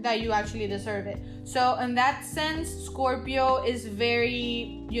 sure that you actually deserve it. So in that sense, Scorpio is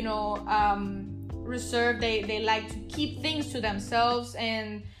very, reserved. They like to keep things to themselves,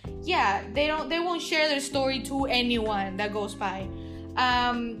 and yeah, they won't share their story to anyone that goes by.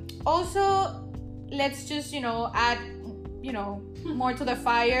 Also, let's just add more to the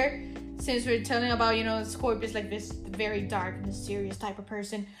fire, since we're telling about Scorpio is like this very dark, mysterious type of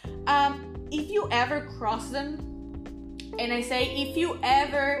person. If you ever cross them, and I say if you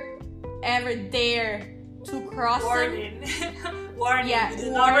ever dare to cross Warning. them, Warning. Yeah, we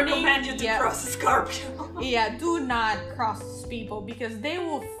do not warning, recommend you to yeah. cross a Scorpio. yeah, do not cross these people, because they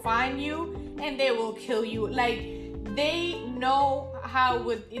will find you and they will kill you. Like they know how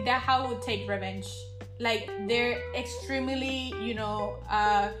would take revenge. Like they're extremely,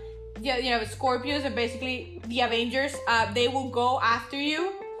 Scorpios are basically the Avengers. They will go after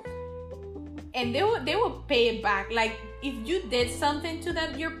you, and they will pay it back. Like if you did something to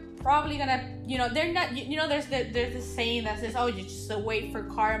them, you're probably gonna, they're not, there's this saying that says, oh, you just wait for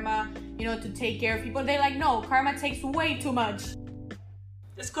karma, to take care of people. They're like, no, karma takes way too much.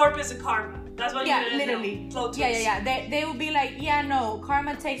 The Scorpio is a karma. That's what you literally. Plot twist. Yeah. They will be like, yeah, no,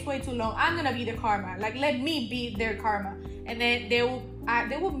 karma takes way too long. I'm gonna be the karma. Like, let me be their karma, and then they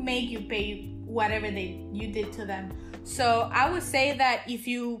will make you pay whatever you did to them. So I would say that if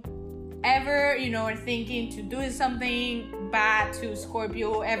you ever, are thinking to do something bad to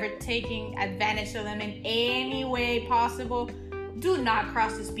Scorpio, ever taking advantage of them in any way possible, do not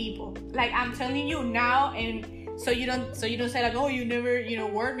cross these people. Like I'm telling you now, and so you don't say like, oh, you never,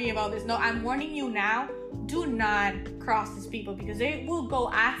 warned me about this. No, I'm warning you now. Do not cross these people, because they will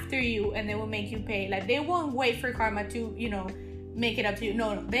go after you and they will make you pay. Like they won't wait for karma to, make it up to you.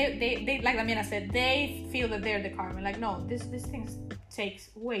 No. They like Damiana said, they feel that they're the karma. Like, no, this thing takes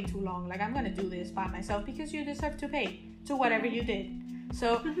way too long. Like I'm gonna do this by myself because you deserve to pay to whatever you did.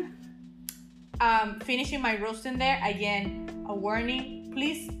 So finishing my roasting there, again, a warning.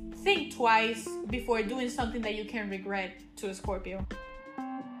 Please think twice before doing something that you can regret to a Scorpio.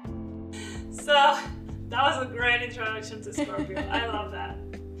 So that was a great introduction to Scorpio. I love that.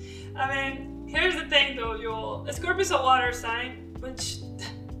 I mean, here's the thing though, Scorpio is a water sign, which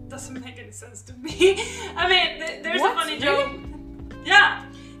doesn't make any sense to me. I mean, there's a funny joke. Yeah,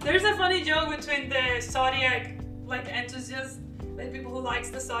 there's a funny joke between the zodiac enthusiasts, like people who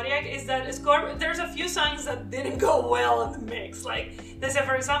likes the zodiac, is that Scorpio, there's a few signs that didn't go well in the mix. Like they say,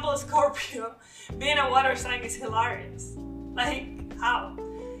 for example, Scorpio being a water sign is hilarious. Like how?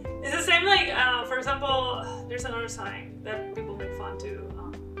 It's the same for example, there's another sign that people make fun to.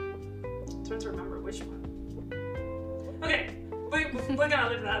 I'm trying to remember which one. Okay. We're gonna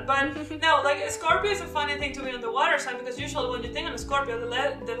leave that, but no, Scorpio is a funny thing to be on the water sign, because usually when you think on a Scorpio, the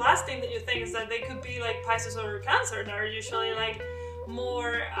last thing that you think is that they could be like Pisces or Cancer, that are usually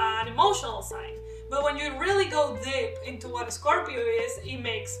more an emotional sign. But when you really go deep into what a Scorpio is, it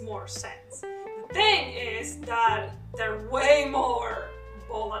makes more sense. The thing is that they're way more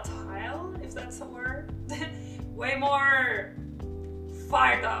volatile, if that's a word. Way more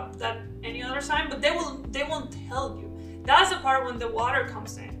fired up than any other sign, but they won't tell you. That's the part when the water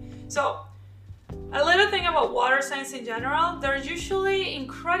comes in. So a little thing about water signs in general, they're usually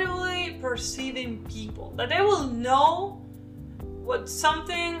incredibly perceiving people. That they will know what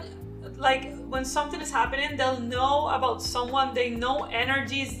something, like when something is happening, they'll know about someone, they know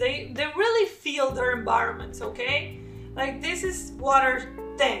energies, they really feel their environments, okay? Like this is water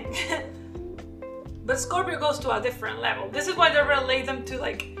thing. But Scorpio goes to a different level. This is why they relate them to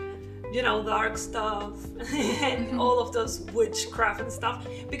like, you know, dark stuff and all of those witchcraft and stuff,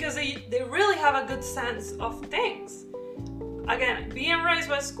 because they really have a good sense of things. Again, being raised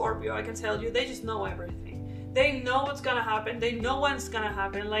by Scorpio, I can tell you, they just know everything. They know what's gonna happen. They know when it's gonna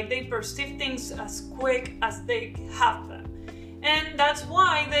happen. Like they perceive things as quick as they have them. And that's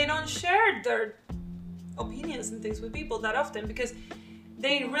why they don't share their opinions and things with people that often, because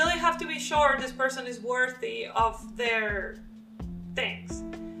they really have to be sure this person is worthy of their things.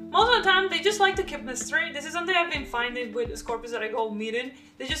 Most of the time, they just like to keep mystery. This is something I've been finding with Scorpios that I go meeting.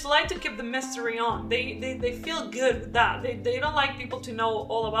 They just like to keep the mystery on. They feel good with that. They don't like people to know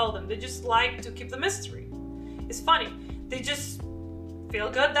all about them. They just like to keep the mystery. It's funny. They just feel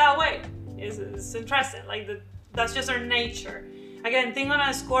good that way. It's interesting. Like that's just their nature. Again, think on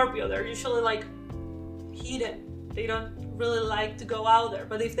a Scorpio. They're usually like hidden. They don't really like to go out there.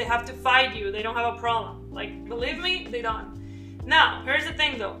 But if they have to fight you, they don't have a problem. Like, believe me, they don't. Now, here's the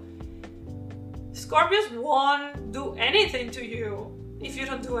thing though. Scorpios won't do anything to you if you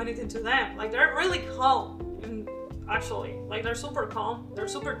don't do anything to them. Like, they're really calm. And actually, like, they're super calm. They're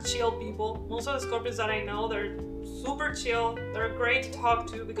super chill people. Most of the Scorpios that I know, they're super chill. They're great to talk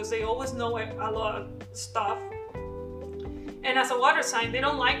to because they always know a lot of stuff. And as a water sign, they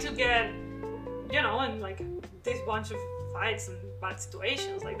don't like to get, you know, in like this bunch of fights and bad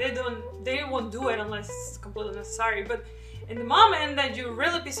situations. Like, they won't do it unless it's completely necessary. But in the moment that you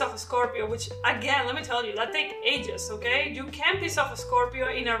really piss off a Scorpio, which again, let me tell you, that takes ages, okay? You can piss off a Scorpio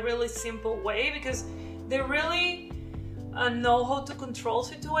in a really simple way because they really know how to control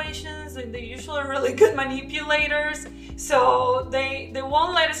situations, and they're usually really good manipulators. So they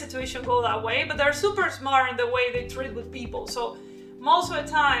won't let a situation go that way, but they're super smart in the way they treat with people. So most of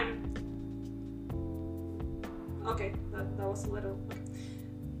the time, okay, that was a little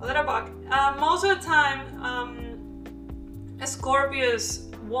bug. Most of the time,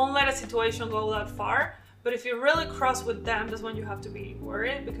 Scorpios won't let a situation go that far, but if you're really cross with them, that's when you have to be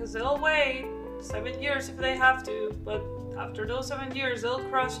worried, because they'll wait 7 years if they have to, but after those 7 years, they'll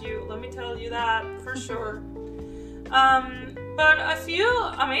cross you. Let me tell you that for sure. But a few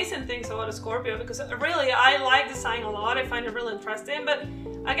amazing things about a Scorpio, because really, I like the sign a lot. I find it really interesting, but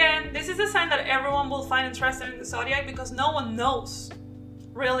again, this is a sign that everyone will find interesting in the zodiac because no one knows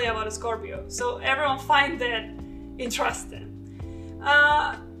really about a Scorpio. So everyone finds it interesting.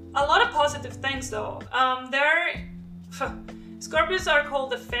 A lot of positive things though. Scorpios are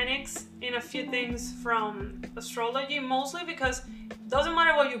called the Phoenix in a few things from astrology, mostly because it doesn't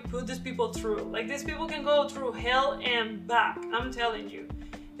matter what you put these people through. Like, these people can go through hell and back, I'm telling you.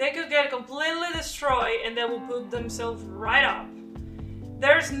 They could get completely destroyed and they will put themselves right up.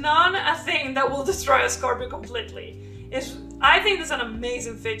 There's not a thing that will destroy a Scorpio completely. I think that's an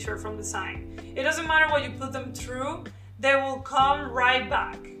amazing feature from the sign. It doesn't matter what you put them through, they will come right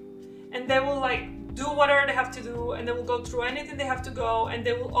back. And they will like do whatever they have to do, and they will go through anything they have to go, and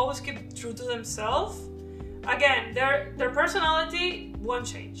they will always keep true to themselves. Again, their personality won't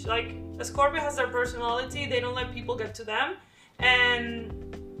change. Like, a Scorpio has their personality, they don't let people get to them, and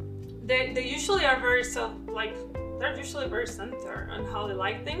they usually are very they're usually very centered on how they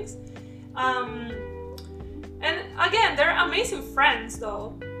like things. And again, they're amazing friends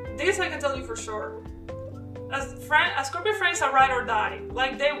though. This I can tell you for sure. As Scorpio friends are ride or die.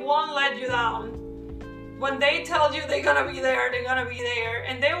 Like, they won't let you down. When they tell you they're gonna be there, they're gonna be there.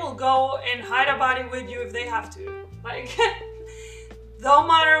 And they will go and hide a body with you if they have to. Like, don't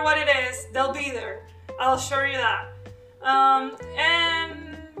matter what it is, they'll be there. I'll assure you that.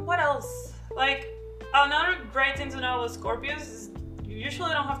 And what else? Like, another great thing to know about Scorpios is you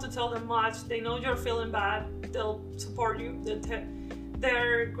usually don't have to tell them much. They know you're feeling bad. They'll support you.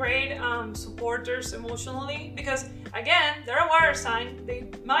 They're great supporters emotionally because, again, they're a water sign. They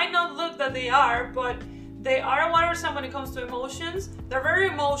might not look that they are, but they are a water sign when it comes to emotions. They're very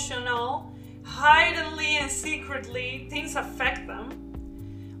emotional. Hiddenly and secretly, things affect them.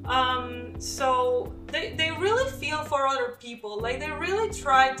 So they really feel for other people. Like, they really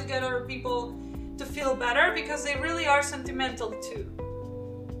try to get other people to feel better because they really are sentimental too.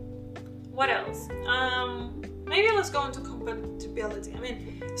 What else? maybe let's go into compatibility. I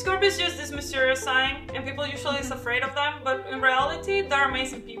mean, Scorpio is just this mysterious sign, and people usually is afraid of them, but in reality, they're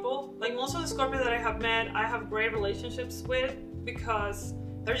amazing people. Like most of the Scorpio that I have met, I have great relationships with because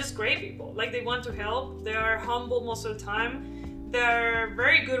they're just great people. Like they want to help, they are humble most of the time. They're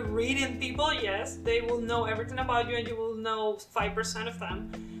very good reading people, yes. They will know everything about you and you will know 5% of them.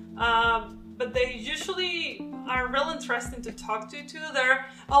 But they usually are real interesting to talk to too. They're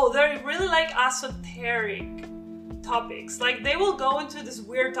really like esoteric topics. Like they will go into these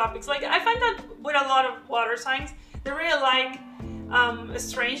weird topics. Like I find that with a lot of water signs, they really like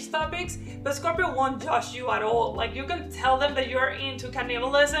strange topics, but Scorpio won't judge you at all. Like you can tell them that you're into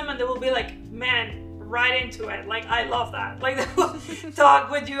cannibalism and they will be like, man, right into it. Like I love that. Like they will talk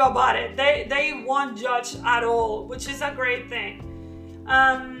with you about it. They won't judge at all, which is a great thing.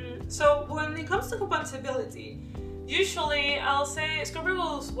 So when it comes to compatibility, usually I'll say Scorpio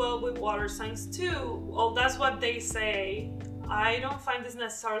goes well with water signs too. Well, that's what they say. I don't find this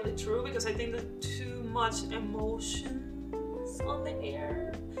necessarily true because I think there's too much emotions on the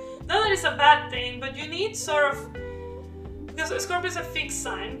air. Not that it's a bad thing, but you need sort of, because Scorpio is a fixed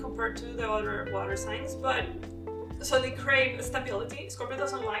sign compared to the other water signs, but so they crave stability. Scorpio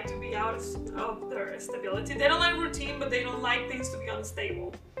doesn't like to be out of their stability. They don't like routine, but they don't like things to be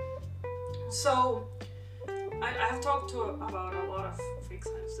unstable. So I have talked about a lot of fixed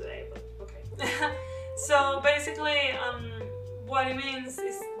signs today, but okay. So basically, what it means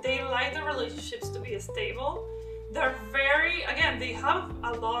is they like the relationships to be stable. They're they have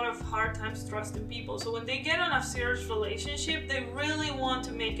a lot of hard times trusting people. So when they get on a serious relationship, they really want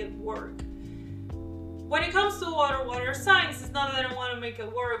to make it work. When it comes to water signs, it's not that they don't want to make it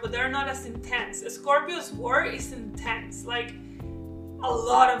work, but they're not as intense. Scorpio's work is intense, like a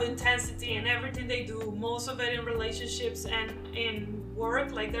lot of intensity in everything they do, most of it in relationships and in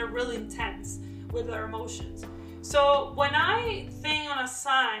work, like they're really intense with their emotions. So when I think on a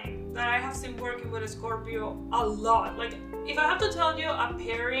sign that I have seen working with a Scorpio a lot, like if I have to tell you a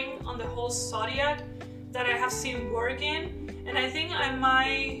pairing on the whole zodiac that I have seen working, and I think I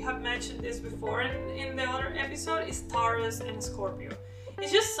might have mentioned this before in the other episode, is Taurus and Scorpio.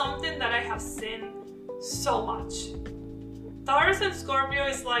 It's just something that I have seen so much. Taurus and Scorpio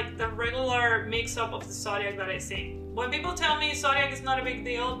is like the regular mix-up of the zodiac that I see. When people tell me zodiac is not a big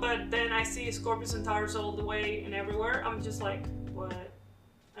deal, but then I see Scorpios and Taurus all the way and everywhere, I'm just like, what?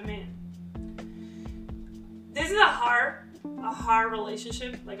 I mean, this is a hard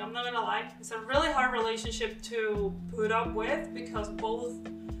relationship. Like, I'm not gonna lie, it's a really hard relationship to put up with because both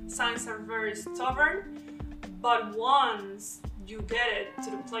signs are very stubborn. But once you get it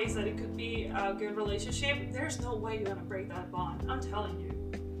to the place that it could be a good relationship, there's no way you're gonna break that bond. I'm telling you.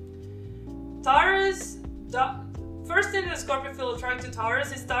 Taurus, first thing that Scorpio feel attracted to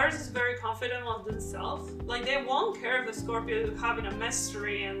Taurus is very confident of themselves. Like they won't care if the Scorpio having a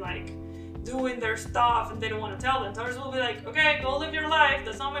mystery and like doing their stuff and they don't want to tell them. Taurus will be like, okay, go live your life.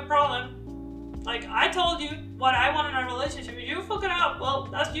 That's not my problem. Like I told you what I want in a relationship. If you fuck it up, well,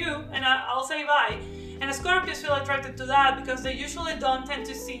 that's you, and I'll say bye. And the Scorpios feel attracted to that because they usually don't tend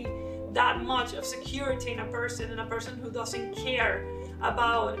to see that much of security in a person, and a person who doesn't care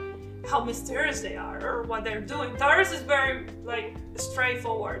about how mysterious they are or what they're doing. Taurus is very like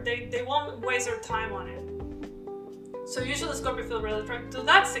straightforward. They won't waste their time on it. So usually Scorpio feel really attracted to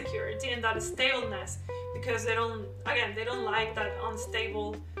that security and that stableness because they don't like that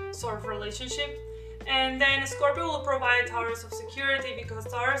unstable sort of relationship. And then Scorpio will provide Taurus of security because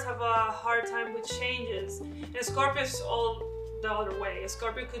Taurus have a hard time with changes. And Scorpio is all the other way. A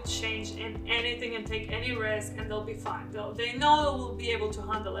Scorpio could change in anything and take any risk and they'll be fine. They know they will be able to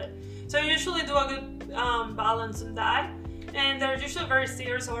handle it. So I usually do a good balance in that. And they're usually very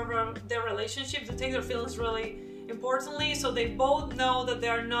serious over their relationships. They take their feelings really importantly, so they both know that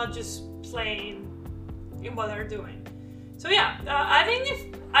they're not just playing in what they're doing. So yeah,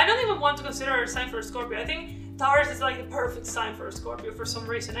 I don't even want to consider a sign for a Scorpio. I think Taurus is like the perfect sign for a Scorpio for some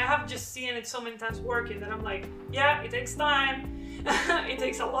reason. I have just seen it so many times working that I'm like, yeah, it takes time, it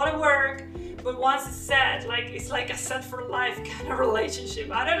takes a lot of work, but once it's set, like it's like a set for life kind of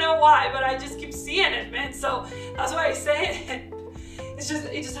relationship. I don't know why, but I just keep seeing it, man. So that's why I say it.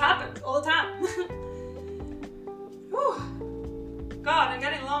 It just happens all the time. Whew. God, I'm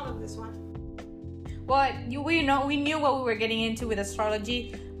getting long on this one. Well, we knew what we were getting into with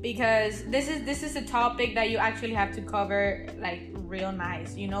astrology because this is a topic that you actually have to cover like real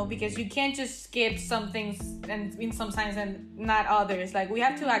nice, because you can't just skip some things and in some signs and not others. Like we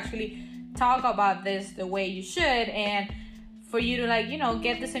have to actually talk about this the way you should, and for you to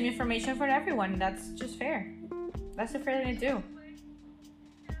get the same information for everyone. That's just fair. That's the fair thing to do.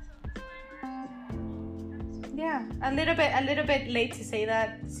 yeah, a little bit late to say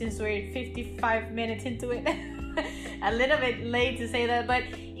that since we're 55 minutes into it. A little bit late to say that, but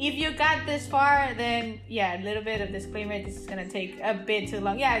if you got this far, then yeah, a little bit of disclaimer. This is gonna take a bit too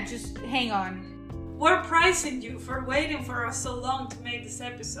long. Yeah, just hang on. We're pricing you for waiting for us so long to make this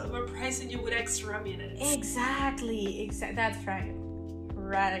episode. We're pricing you with extra minutes. Exactly. That's right.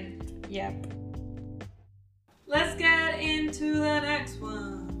 Right. Yep. Let's get into the next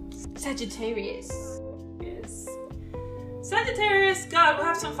one. Sagittarius. Yes. Sagittarius, God, we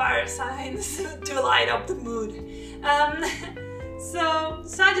have some fire signs to light up the mood. So,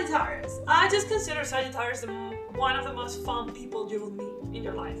 Sagittarius. I just consider Sagittarius one of the most fun people you will meet in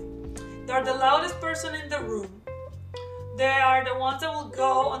your life. They're the loudest person in the room. They are the ones that will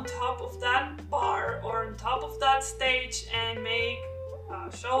go on top of that bar or on top of that stage and make a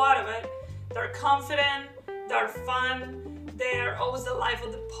show out of it. They're confident, they're fun, they're always the life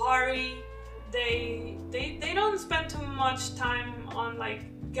of the party. They don't spend too much time on like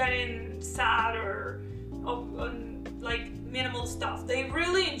getting sad or on like minimal stuff. They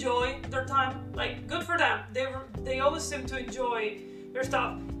really enjoy their time. Like, good for them. They always seem to enjoy their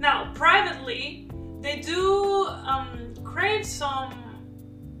stuff. Now, privately, they do crave some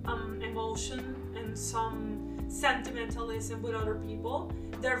emotion and some sentimentalism with other people.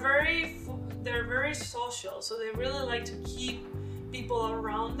 They're very social, so they really like to keep people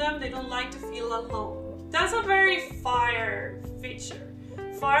around them. They don't like to feel alone. That's a very fire feature.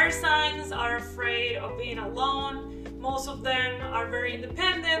 Fire signs are afraid of being alone. Most of them are very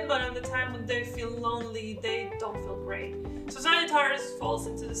independent, but on the time when they feel lonely, they don't feel great. So Sagittarius falls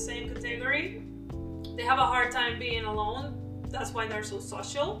into the same category. They have a hard time being alone. That's why they're so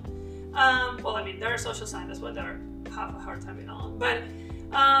social. Well, I mean, they're a social sign. That's why they have a hard time being alone. But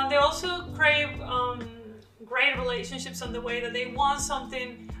they also crave great relationships on the way that they want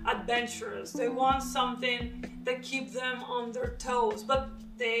something adventurous. They want something that keeps them on their toes. But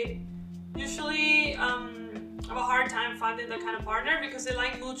they usually have a hard time finding that kind of partner because they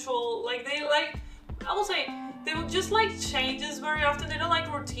like mutual, I will say, they just like changes very often. They don't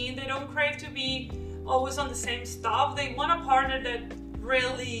like routine. They don't crave to be always on the same stuff. They want a partner that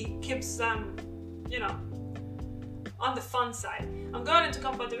really keeps them, on the fun side. I'm going into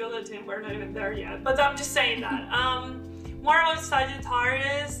compatibility and we're not even there yet, but I'm just saying that. More about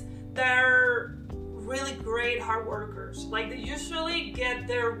Sagittarius, they're really great hard workers. Like, they usually get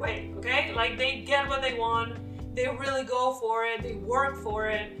their way, okay? Like, they get what they want. They really go for it. They work for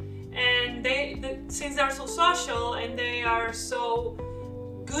it. And since they're so social and they are so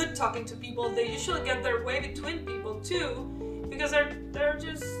good talking to people, they usually get their way between people too, because they're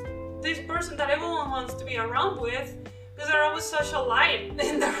just this person that everyone wants to be around with, because they're always such a light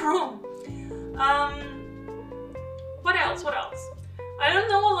in the room. What else? I don't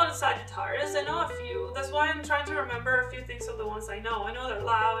know a lot of Sagittarius. I know a few. That's why I'm trying to remember a few things of the ones I know. I know they're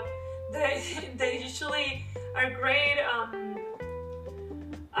loud. They usually are great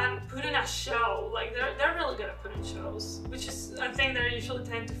and putting a show. Like, they're really good at putting shows, which is a thing that I usually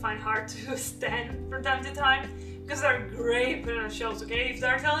tend to find hard to stand from time to time, because they're great putting on shows, okay? If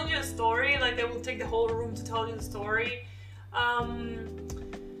they're telling you a story, like, they will take the whole room to tell you the story.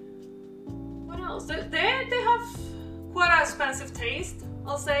 What else? They have quite an expensive taste,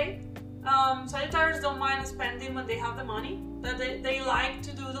 I'll say. Sagittarius don't mind spending when they have the money. They like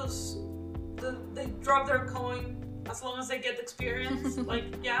to do those. They drop their coin as long as they get experience. Like,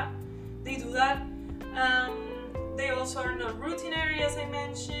 yeah, they do that. They also are not routinary, as I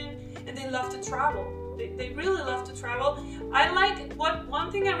mentioned, and they love to travel. They really love to travel.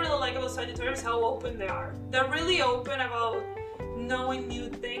 One thing I really like about Sagittarius is how open they are. They're really open about knowing new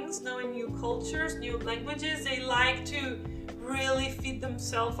things, knowing new cultures, new languages. They like to really feed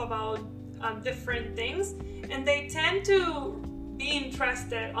themselves about different things, and they tend to be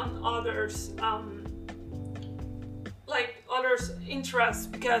interested on others' interests,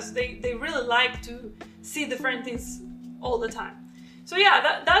 because they really like to see different things all the time. So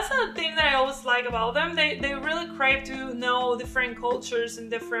yeah, that's a thing that I always like about them. They really crave to know different cultures and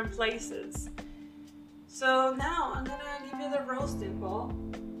different places. So now I'm gonna give you the roasting ball.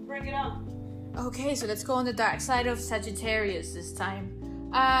 Bring it on. Okay, so let's go on the dark side of Sagittarius this time.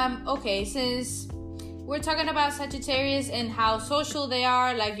 Okay, since we're talking about Sagittarius and how social they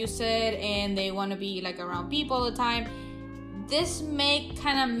are, like you said, and they want to be like around people all the time, this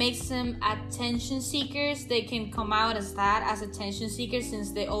kind of makes them attention seekers. They can come out as that, as attention seekers,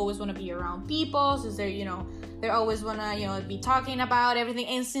 since they always want to be around people, since they always want to, be talking about everything,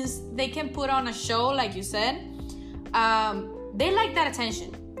 and since they can put on a show, like you said, they like that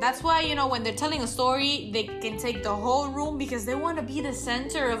attention. That's why, you know, when they're telling a story, they can take the whole room because they want to be the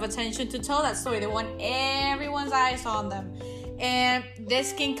center of attention to tell that story. They want everyone's eyes on them. And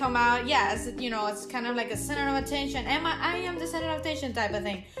this can come out, as, you know, it's kind of like a center of attention. I am the center of attention type of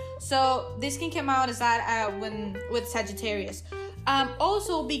thing. So this can come out as that when with Sagittarius.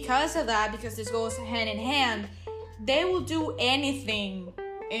 Also, because of that, because this goes hand in hand, they will do anything,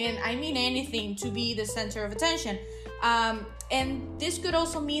 and I mean anything, to be the center of attention. And this could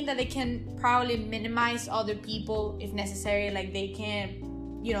also mean that they can probably minimize other people if necessary. Like they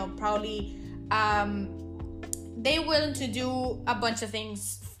can, you know, probably they're willing to do a bunch of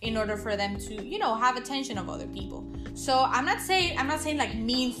things in order for them to, you know, have attention of other people. So I'm not saying like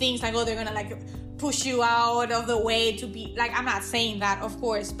mean things like, oh, they're gonna like push you out of the way to be like, I'm not saying that, of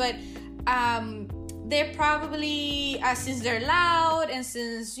course, but they're probably since they're loud and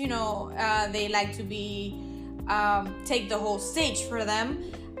since, you know, they like to be take the whole stage for them,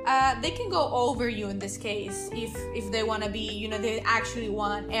 they can go over you in this case if they want to be, you know, they actually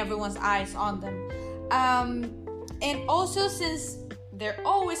want everyone's eyes on them. And also, since they're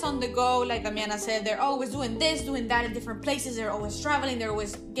always on the go, like Damiana said, they're always doing this, doing that in different places, they're always traveling, they're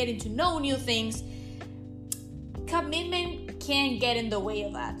always getting to know new things, commitment can get in the way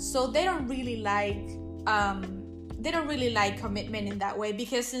of that. So they don't really like commitment in that way,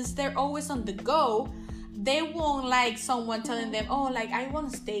 because since they're always on the go, they won't like someone telling them, oh, like, I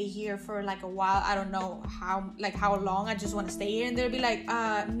want to stay here for like a while, I don't know how long, I just want to stay here. And they'll be like,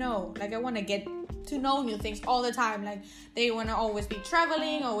 no, like, I want to get to know new things all the time. Like, they want to always be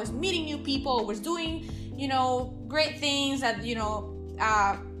traveling, always meeting new people, always doing, you know, great things that, you know,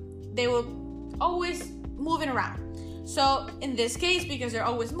 they will always moving around. So in this case, because they're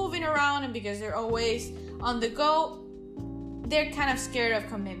always moving around and because they're always on the go, they're kind of scared of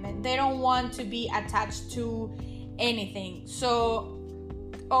commitment. They don't want to be attached to anything. So,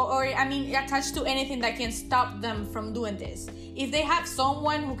 or I mean, attached to anything that can stop them from doing this. If they have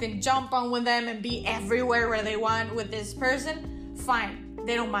someone who can jump on with them and be everywhere where they want with this person, fine,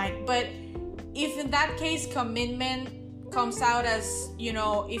 they don't mind. But if in that case commitment comes out as, you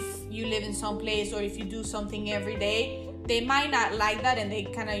know, if you live in some place or if you do something every day, they might not like that and they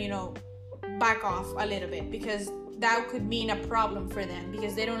kind of, you know, back off a little bit, because that could mean a problem for them,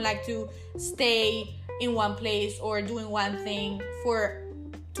 because they don't like to stay in one place or doing one thing for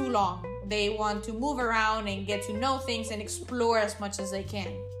too long. They want to move around and get to know things and explore as much as they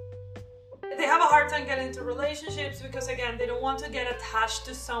can. They have a hard time getting into relationships because, again, they don't want to get attached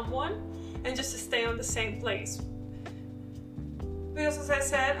to someone and just to stay on the same place. Because, as I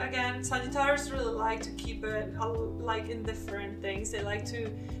said, again, Sagittarius really like to keep it like in different things. They like to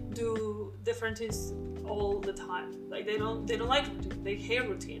do different things all the time. Like, they don't like routine. They hate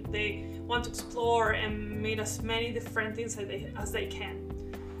routine. They want to explore and meet as many different things as they can.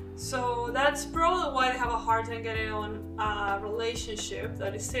 So that's probably why they have a hard time getting on a relationship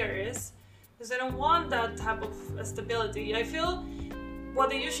that is serious, because they don't want that type of stability. I feel what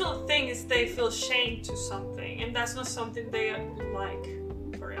the usual thing is they feel shame to something, and that's not something they like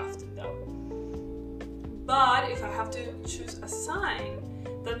very often though. But if I have to choose a sign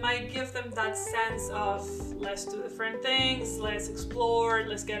that might give them that sense of let's do different things, let's explore,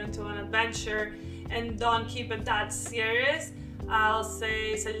 let's get into an adventure, and don't keep it that serious, I'll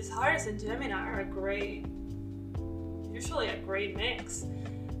say Sagittarius and Gemini are usually a great mix.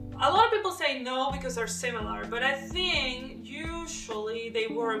 A lot of people say no because they're similar, but I think usually they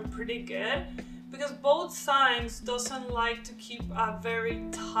work pretty good, because both signs doesn't like to keep a very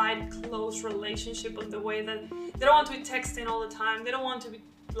tight, close relationship in the way that they don't want to be texting all the time. They don't want to be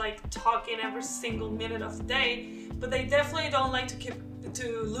like talking every single minute of the day, but they definitely don't like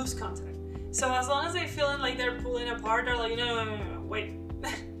to lose contact. So as long as they feeling like they're pulling apart, they're like, no, wait,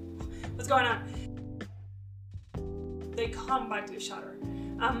 what's going on? They come back to each other.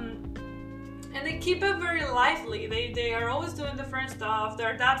 And they keep it very lively. They are always doing different stuff.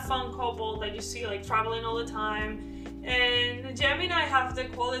 They're that fun couple that you see like traveling all the time. And Gemini have the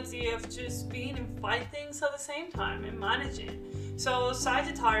quality of just being in 5 things at the same time and managing. So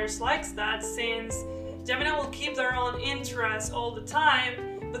Sagittarius likes that, since Gemini will keep their own interests all the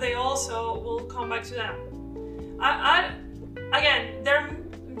time, but they also will come back to them. Again,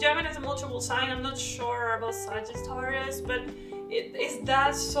 Gemini is a multiple sign. I'm not sure about Sagittarius, but it is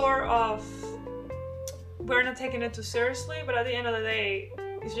that sort of, we're not taking it too seriously, but at the end of the day,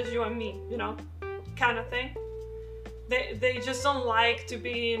 it's just you and me, you know, kind of thing. They just don't like to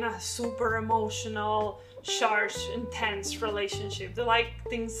be in a super emotional, charged, intense relationship. They like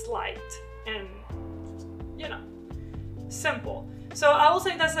things light and, you know, simple. So I will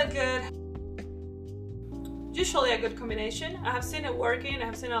say that's a good usually a good combination. I have seen it working. I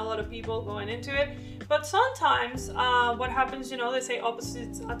have seen a lot of people going into it. But sometimes what happens, they say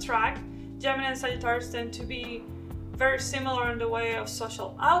opposites attract. Gemini and Sagittarius tend to be very similar in the way of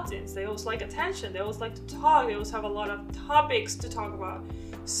social outings. They always like attention. They always like to talk. They always have a lot of topics to talk about.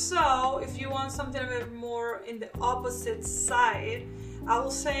 So if you want something a bit more in the opposite side, I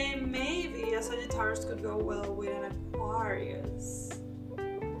will say maybe a Sagittarius could go well with an Aquarius.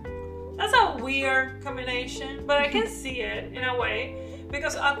 That's a weird combination, but I can see it in a way,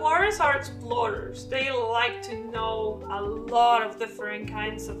 because Aquarius are explorers. They like to know a lot of different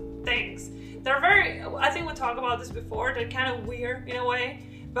kinds of things. They're very, I think we talked about this before, they're kind of weird in a way,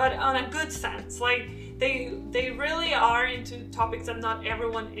 but on a good sense. Like they really are into topics that not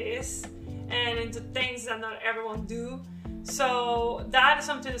everyone is, and into things that not everyone do. So that is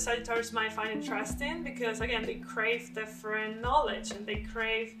something the Sagittarius might find interesting, because again, they crave different knowledge and they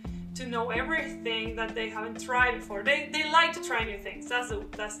crave to know everything that they haven't tried before. They like to try new things. That's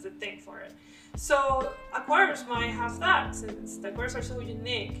the thing for it. So Aquarius might have that, since the Aquarius are so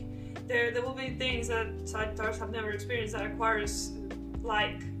unique. There will be things that Sagittarius have never experienced that Aquarius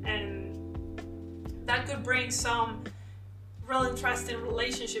like, and that could bring some real interesting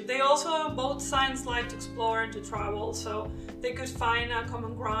relationship. They also, both signs like to explore and to travel, so they could find a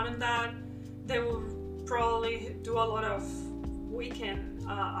common ground in that. They will probably do a lot of weekend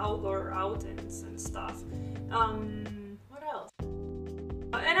outdoor outings and stuff. What else?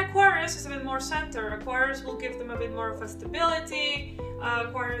 And Aquarius is a bit more centered. Aquarius will give them a bit more of a stability.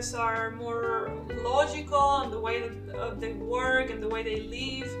 Aquarius are more logical in the way that they work and the way they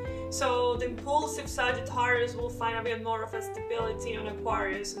live. So the impulsive Sagittarius will find a bit more of a stability on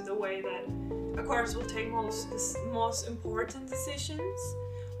Aquarius in the way that Aquarius will take most important decisions,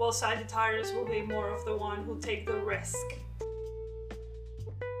 while Sagittarius will be more of the one who take the risk.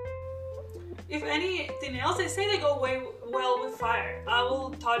 If anything else, they say they go way well with fire. I will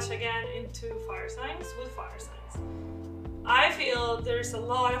touch again into fire signs with fire signs. I feel there's a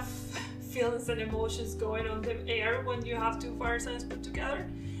lot of feelings and emotions going on the air when you have two fire signs put together.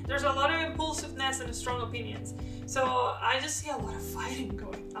 There's a lot of impulsiveness and strong opinions. So I just see a lot of fighting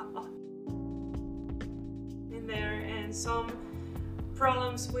going on in there, and some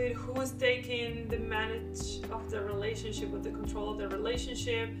problems with who is taking the manage of the relationship, with the control of the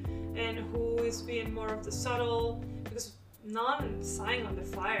relationship, and who is being more of the subtle, because none sign on the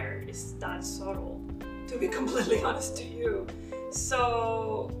fire is that subtle, to be completely honest to you.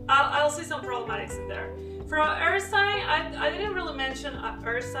 So I'll see some problematics in there. For an earth sign, I didn't really mention an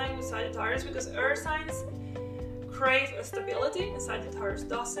earth sign with Sagittarius, because earth signs crave a stability and Sagittarius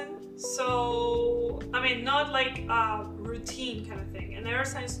doesn't. So, I mean, not like a routine kind of thing. And earth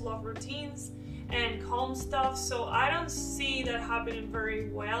signs love routines and calm stuff, so I don't see that happening very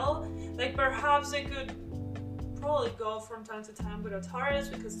well. Like perhaps they could probably go from time to time with a Taurus,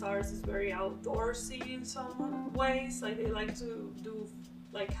 because Taurus is very outdoorsy in some ways. Like they like to do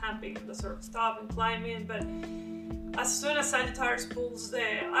like camping and that sort of stuff and climbing, but as soon as Sagittarius pulls the,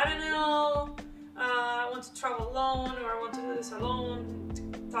 I don't know, I want to travel alone, or I want to do this alone,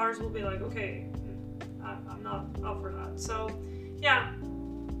 Taurus will be like, okay, I'm not up for that. So yeah,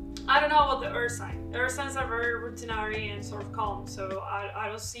 I don't know about the earth sign. Earth signs are very routinary and sort of calm, so I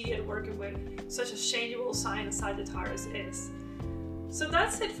don't see it working with such a changeable sign as Sagittarius is. So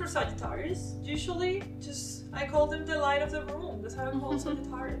that's it for Sagittarius. Usually, I call them the light of the room. That's how I call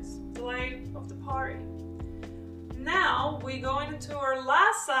Sagittarius, the light of the party. Now we go into our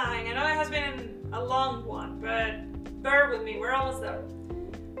last sign. I know it has been a long one, but bear with me, we're almost there.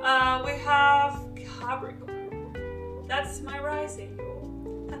 We have Capricorn. That's my rising.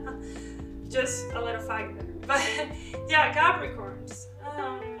 Just a little fact there. But yeah, Capricorns.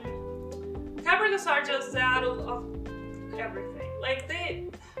 Capricorns are just the adult of everything. Like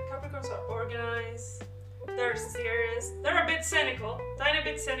Capricorns are organized, they're serious, they're a bit cynical, tiny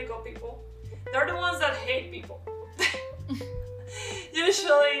bit cynical people. They're the ones that hate people.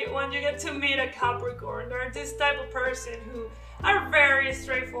 Usually when you get to meet a Capricorn, they're this type of person who are very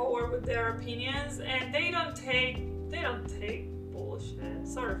straightforward with their opinions, and they don't take bullshit.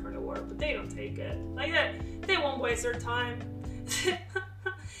 Sorry for the word, but they don't take it. Like that, they won't waste their time.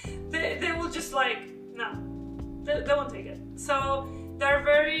 they will just like, no, they won't take it. So they're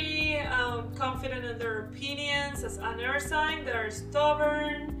very confident in their opinions. As an earth sign, they're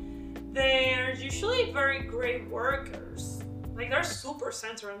stubborn. They're usually very great workers. Like they're super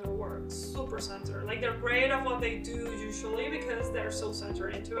centered in their work, super centered. Like they're great at what they do usually because they're so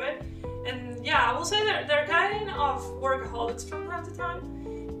centered into it. And yeah, I will say they're kind of workaholics from time to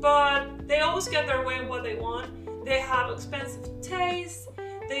time, but they always get their way in what they want. They have expensive taste.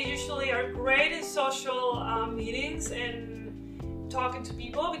 They usually are great in social meetings and talking to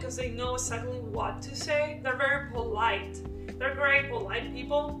people because they know exactly what to say. They're very polite. They're very polite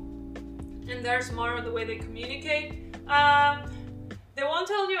people, and they're smart on the way they communicate. They won't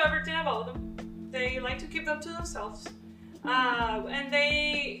tell you everything about them. They like to keep them to themselves. And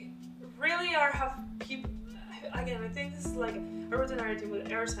they really have people. Again, I think this is like a routinary thing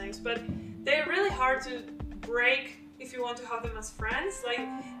with air signs, but they're really hard to break if you want to have them as friends. Like,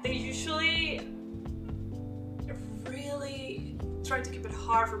 they usually really try to keep it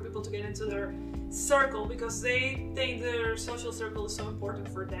hard for people to get into their circle because they think their social circle is so important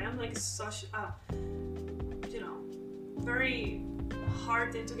for them. Like, it's such a, very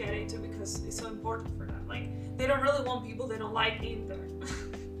hard thing to get into because it's so important for them. Like, they don't really want people they don't like in there.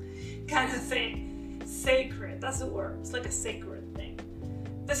 Kind of thing. Sacred, that's the word. It's like a sacred thing.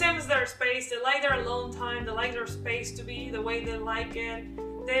 The same as their space. They like their alone time. They like their space to be the way they like it.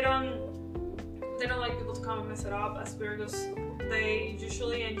 They don't like people to come and mess it up. As Virgos, they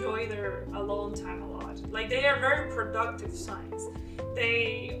usually enjoy their alone time a lot. Like, they are very productive signs.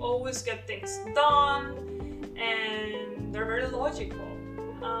 They always get things done, and they're very logical.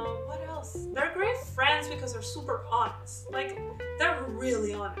 What else? They're great friends because they're super honest. Like, they're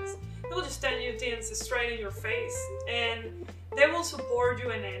really honest. They will just tell you things straight in your face, and they will support you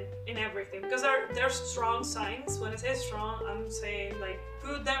in everything because they're strong signs. When I say strong, I'm saying like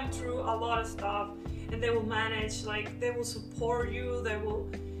put them through a lot of stuff, and they will manage. Like, they will support you. They will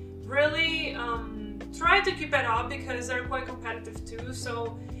really try to keep it up because they're quite competitive too.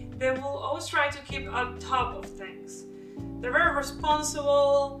 So they will always try to keep on top of things. They're very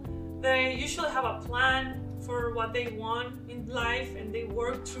responsible. They usually have a plan for what they want in life, and they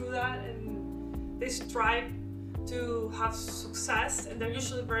work through that, and they strive to have success, and they're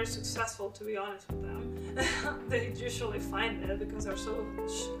usually very successful, to be honest with them. They usually find it because they're so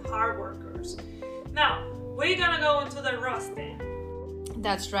hard workers. Now, we're gonna go into the roasting.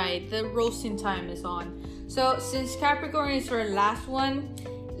 That's right, the roasting time is on. So since Capricorn is our last one,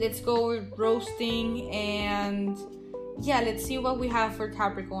 let's go with roasting, and yeah, let's see what we have for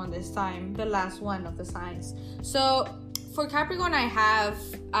Capricorn this time, the last one of the signs. So for Capricorn, I have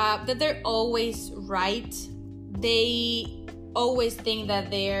that they're always right. They always think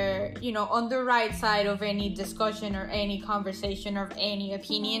that they're, on the right side of any discussion or any conversation or any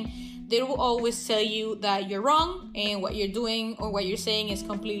opinion. They will always tell you that you're wrong and what you're doing or what you're saying is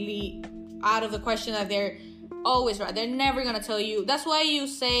completely out of the question, that they're always right. They're never gonna tell you. That's why you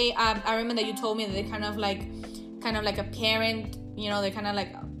say, I remember that you told me that they're kind of like a parent, they're kind of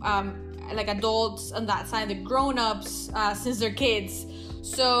like adults on that side, the grown-ups since they're kids.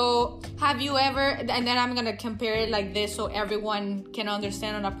 So have you ever, and then I'm gonna compare it like this so everyone can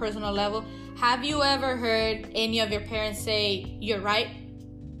understand on a personal level. Have you ever heard any of your parents say you're right?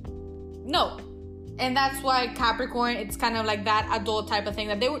 No. And that's why Capricorn, it's kind of like that adult type of thing,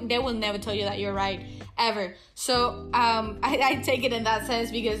 that they will never tell you that you're right, ever. So I take it in that sense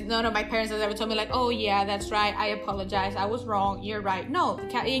because none of my parents has ever told me like, oh yeah, that's right, I apologize, I was wrong, you're right. No,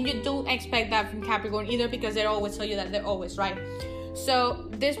 and you don't expect that from Capricorn either, because they always tell you that they're always right. So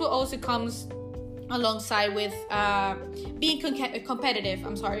this will also comes alongside with being competitive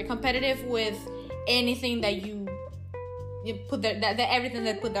with anything that you put that everything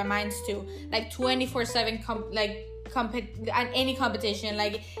that put their minds to, like 24/7 any competition.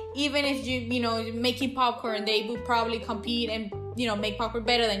 Like, even if you making popcorn, they will probably compete and make popcorn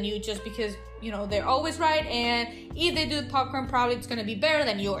better than you, just because they're always right, and if they do the popcorn, probably it's gonna be better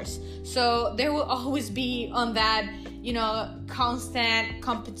than yours. So there will always be on that constant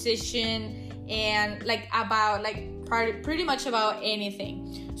competition, and pretty much about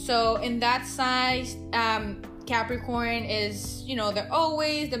anything. So in that size, Capricorn is, they're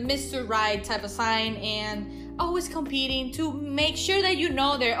always the Mr. Right type of sign, and always competing to make sure that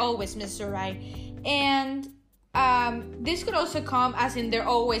they're always Mr. Right. And this could also come as in they're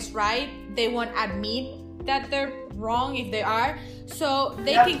always right. They won't admit that they're wrong if they are. So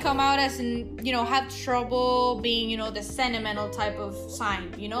they can come out as in, have trouble being, the sentimental type of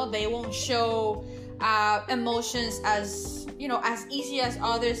sign. They won't show emotions as easy as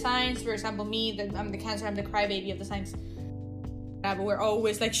other signs. For example, me, I'm the Cancer, I'm the crybaby of the signs. But we're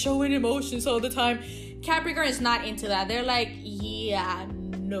always like showing emotions all the time. Capricorn is not into that. They're like, yeah,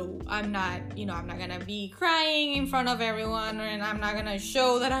 no, I'm not, I'm not gonna be crying in front of everyone, and I'm not gonna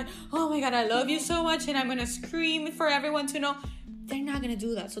show that oh my god, I love you so much, and I'm gonna scream for everyone to know. They're not gonna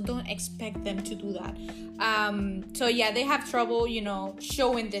do that, so don't expect them to do that. So yeah, they have trouble,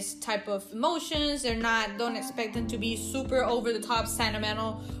 showing this type of emotions. Don't expect them to be super over the top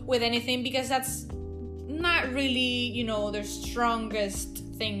sentimental with anything, because that's not really, their strongest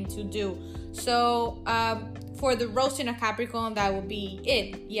thing to do. So for the roasting of Capricorn, that will be it.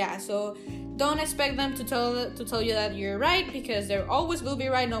 Yeah, so don't expect them to tell you that you're right, because they always will be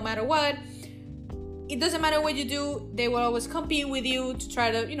right no matter what. It doesn't matter what you do, they will always compete with you to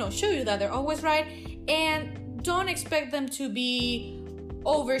try to, show you that they're always right. And don't expect them to be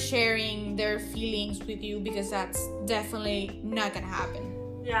oversharing their feelings with you, because that's definitely not gonna happen.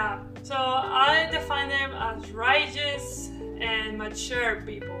 Yeah, so I define them as righteous and mature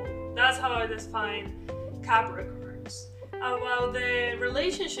people. That's how I define Capricorns. About the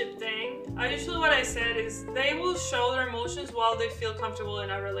relationship thing, what I said is they will show their emotions while they feel comfortable in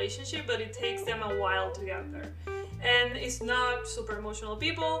a relationship, but it takes them a while to get there. And it's not super emotional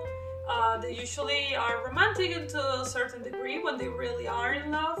people. They usually are romantic to a certain degree when they really are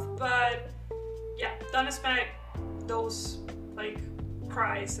in love, but yeah, don't expect those like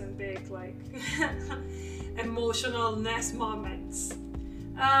cries and big like emotionalness moments.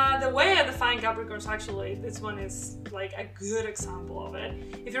 The way I define Capricorns, actually, this one is like a good example of it.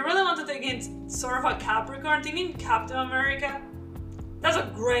 If you really want to think in sort of a Capricorn, thinking Captain America, that's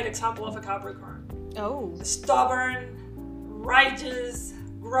a great example of a Capricorn. Oh. Stubborn, righteous,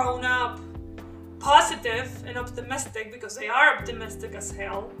 grown up, positive and optimistic, because they are optimistic as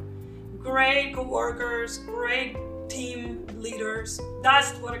hell. Great co-workers, great team leaders.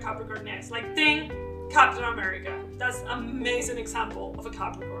 That's what a Capricorn is. Like, think Captain America. That's an amazing example of a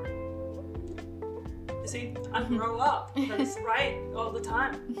Capricorn. You see, and grow up. That's right all the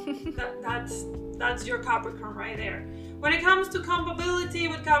time. That's your Capricorn right there. When it comes to compatibility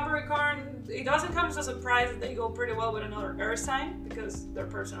with Capricorn, it doesn't come as a surprise that they go pretty well with another earth sign because their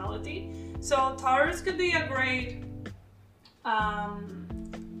personality. So Taurus could be a great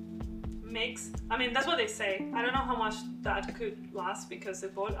mix. I mean, that's what they say. I don't know how much that could last, because they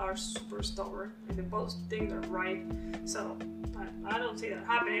both are super stubborn and they both think they're right. So I don't see that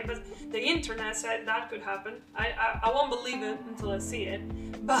happening, but the internet said that could happen. I won't believe it until I see it.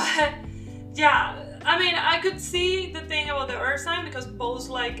 But yeah, I mean, I could see the thing about the earth sign, because both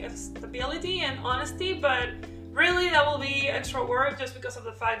like stability and honesty, but really that will be extra work just because of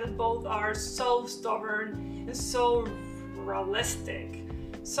the fact that both are so stubborn and so realistic.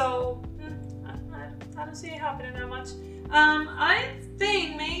 So I don't see it happening that much. I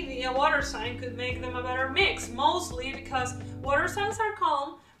think maybe a water sign could make them a better mix, mostly because water signs are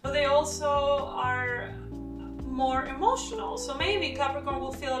calm, but they also are more emotional. So maybe Capricorn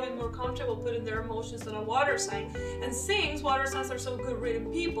will feel a bit more comfortable putting their emotions on a water sign. And since water signs are so good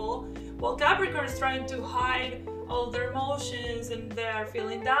reading people, while Capricorn is trying to hide all their emotions and they're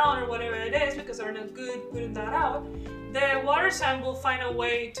feeling down or whatever it is because they're not good putting that out, the water sign will find a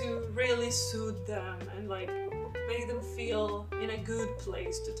way to really soothe them and like make them feel in a good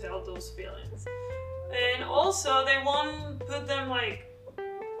place to tell those feelings. And also they won't put them like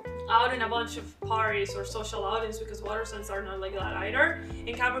out in a bunch of parties or social outings, because water signs are not like that either.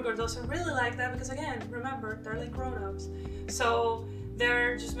 And Capricorn doesn't really like that because, again, remember, they're like grown-ups. So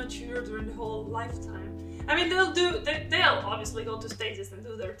they're just mature during the whole lifetime. I mean, they'll obviously go to stages and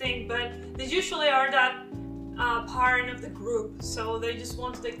do their thing, but they usually are that part of the group, so they just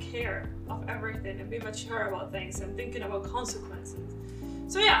want to take care of everything and be mature about things and thinking about consequences.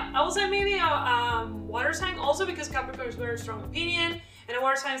 So yeah, I would say maybe a water sign, also because Capricorn is very strong opinion, and a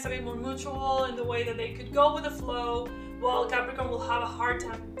water sign is a bit more mutual in the way that they could go with the flow, while Capricorn will have a hard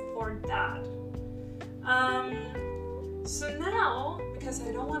time for that. So now, because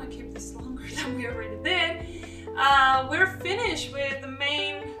I don't want to keep this longer than we already did, we're finished with the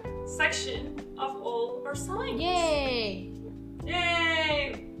main section of all our signs. Yay!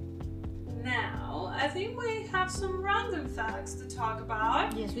 Yay! Now, I think we have some random facts to talk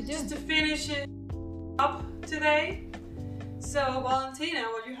about. Yes, we do. Just to finish it up today. So, Valentina,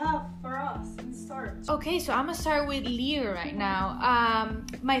 what do you have for us in start? Okay, so I'm gonna start with Leo right now.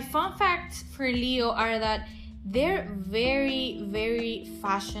 My fun facts for Leo are that they're very, very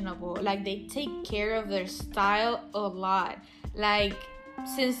fashionable. Like, they take care of their style a lot. Like,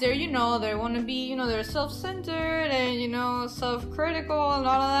 since they're, they want to be, they're self-centered and, self-critical and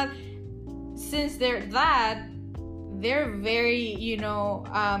all of that. Since they're they're very,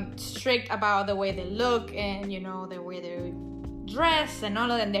 strict about the way they look and, the way they dress and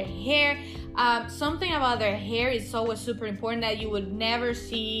all of that, and their hair. Something about their hair is always super important, that you would never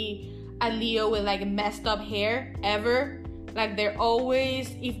see a Leo with like messed up hair ever. Like, they're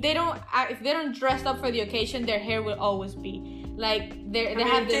always, if they don't dress up for the occasion, their hair will always be like they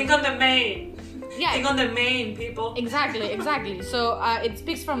have this. Think on the main. Yeah. Think on the main, people. Exactly. So it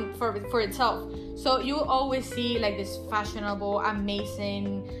speaks for itself. So you always see like this fashionable,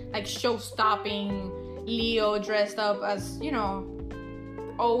 amazing, like show-stopping Leo dressed up as,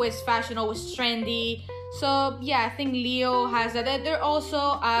 always fashion, always trendy. So yeah, I think Leo has that. They're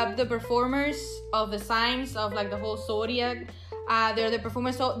also the performers of the signs of like the whole zodiac. They're the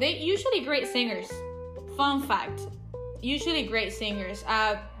performers, so they're usually great singers. Fun fact, usually great singers.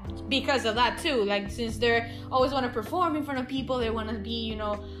 Because of that too, like since they're always want to perform in front of people, they want to be,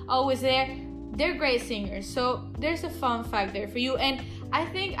 always there. They're great singers. So there's a fun fact there for you. And I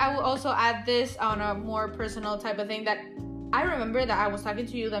think I will also add this on a more personal type of thing, that I remember that I was talking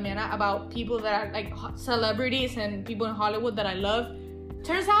to you, Damiana, about people that are like celebrities and people in Hollywood that I love.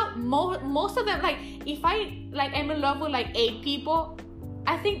 Turns out most of them, like if I like am in love with like 8 people,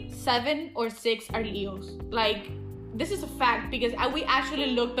 I think 7 or 6 are Leos. Like this is a fact, because we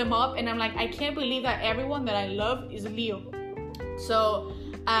actually looked them up, and I'm like, I can't believe that everyone that I love is Leo. So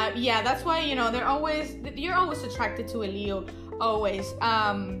yeah, that's why you're always attracted to a Leo, always.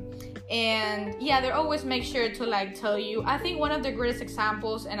 And yeah, they always make sure to like tell you. I think one of the greatest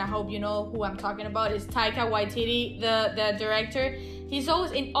examples, and I hope you know who I'm talking about, is Taika Waititi, the director. He's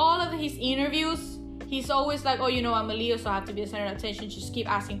always, in all of his interviews, he's always like, I'm a Leo, so I have to be the center of attention. Just keep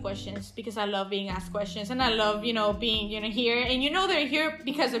asking questions, because I love being asked questions, and I love, being, here. And they're here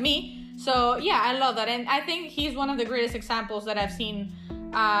because of me. So yeah, I love that. And I think he's one of the greatest examples that I've seen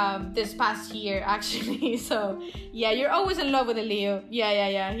this past year, actually. So yeah, you're always in love with a Leo.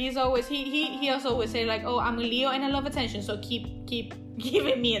 Yeah. He's always, he also always say like, I'm a Leo and I love attention. So keep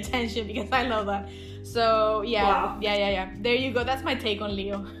giving me attention, because I love that. So yeah, wow. Yeah. There you go. That's my take on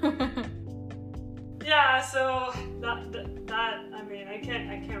Leo. Yeah, so that I mean, I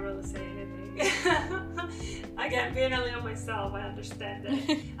can't really say anything. Again, being a Leo myself, I understand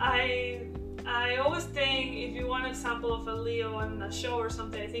it. I always think, if you want an example of a Leo on a show or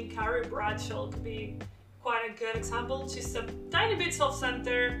something, I think Carrie Bradshaw could be quite a good example. She's a tiny bit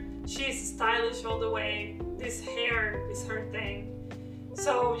self-centered. She's stylish all the way. This hair is her thing.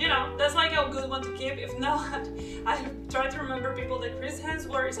 So, that's like a good one to keep. If not, I try to remember people that Chris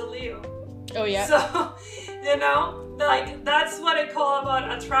Hemsworth is a Leo. Oh yeah. So, like that's what I call about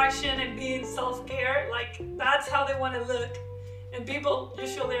attraction and being self-care. Like that's how they want to look, and people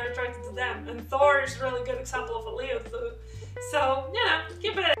usually are attracted to them. And Thor is a really good example of a Leo too. So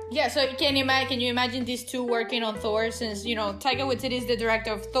keep it. Yeah. So can you imagine these two working on Thor? Since Taika Waititi is the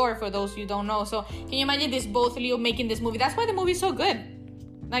director of Thor, for those who don't know. So can you imagine this both Leo making this movie? That's why the movie is so good.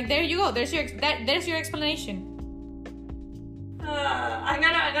 Like there you go. There's your explanation. I'm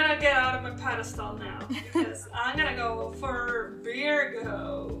gonna get out of my pedestal now, because I'm gonna go for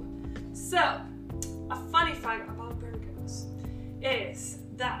Virgo. So, a funny fact about Virgos is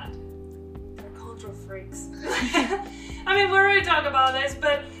that they're control freaks. I mean, we already talked about this,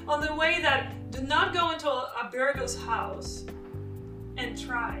 but on the way that do not go into a Virgo's house and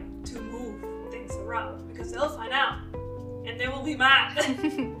try to move things around, because they'll find out and they will be mad.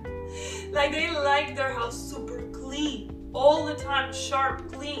 Like they like their house super clean. All the time,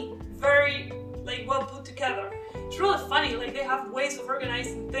 sharp, clean, very like well put together. It's really funny, like they have ways of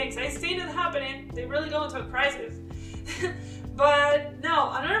organizing things. I've seen it happening. They really go into a crisis. But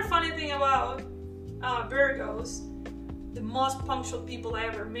no, another funny thing about Virgos, the most punctual people I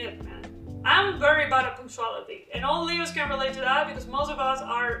ever met, man. I'm very bad at punctuality, and all Leos can relate to that, because most of us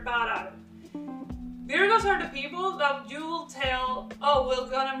are bad at it. Virgos are the people that you will tell, we're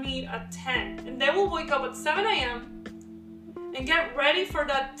gonna meet at 10, and they will wake up at 7 a.m. and get ready for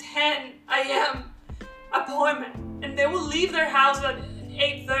that 10 a.m. appointment, and they will leave their house at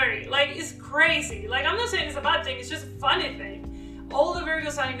 8:30. Like, it's crazy. Like, I'm not saying it's a bad thing, it's just a funny thing. All the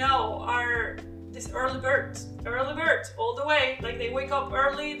Virgos I know are these early birds all the way. Like, they wake up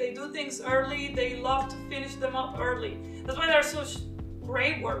early, they do things early, they love to finish them up early. That's why they're such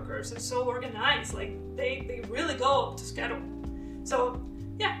great workers and so organized. Like, they really go up to schedule. So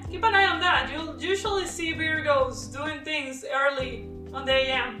yeah, keep an eye on that. You'll usually see Virgos doing things early on the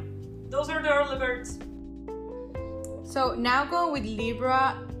AM. Those are the early birds. So now going with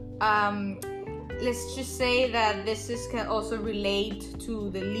Libra, let's just say that can also relate to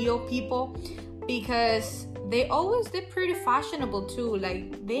the Leo people, because they're pretty fashionable too.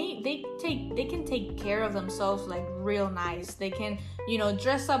 Like they can take care of themselves like real nice. They can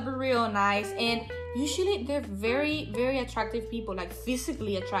dress up real nice, and usually they're very, very attractive people, like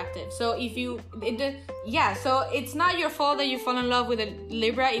physically attractive. So so it's not your fault that you fall in love with a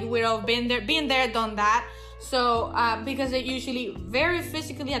Libra. It would have been there, done that. So because they're usually very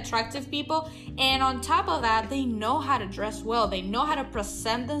physically attractive people, and on top of that, they know how to dress well. They know how to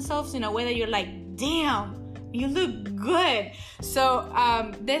present themselves in a way that you're like, damn, you look good. So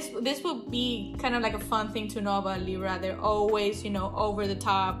this will be kind of like a fun thing to know about Libra. They're always over the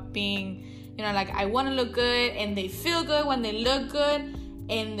top, being like, I want to look good, and they feel good when they look good.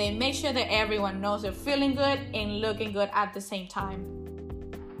 and they make sure that everyone knows they're feeling good and looking good at the same time.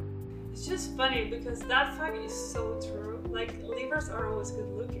 It's just funny because that fact is so true. Like, Libras are always good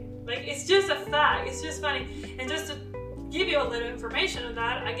looking. Like, it's just a fact. It's just funny. And just to give you a little information on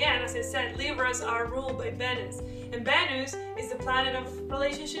that, again, as I said, Libras are ruled by Venus. And Venus is the planet of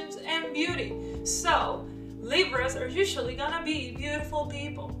relationships and beauty. So, Libras are usually gonna be beautiful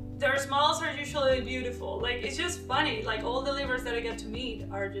people. Their smiles are usually beautiful. Like, it's just funny. Like, all the Libras that I get to meet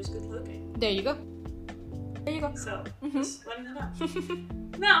are just good looking. There you go. There you go. So, just letting you know.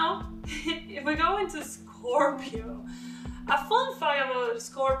 Now, if we go into Scorpio, a fun fact about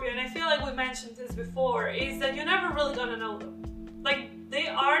Scorpio, and I feel like we mentioned this before, is that you're never really gonna know them. Like, they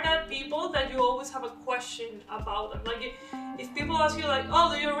are that people that you always have a question about them. Like, if people ask you, like,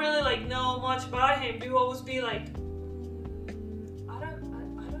 oh, do you really, like, know much about him? You always be like, I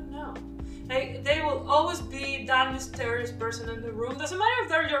don't know. Like, they will always be that mysterious person in the room. Doesn't matter if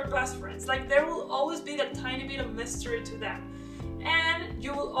they're your best friends. Like, there will always be that tiny bit of mystery to them. And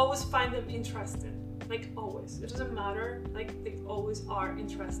you will always find them interesting. Like, always. It doesn't matter. Like, they always are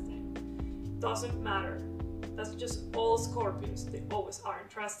interesting. Doesn't matter. That's just all Scorpios. They always are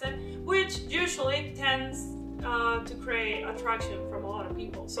interested, which usually tends to create attraction from a lot of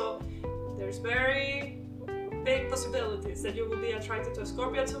people. So there's very big possibilities that you will be attracted to a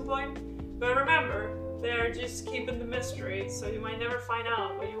Scorpio at some point. But remember, they're just keeping the mystery, so you might never find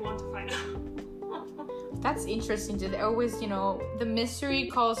out what you want to find out. That's interesting. They always, the mystery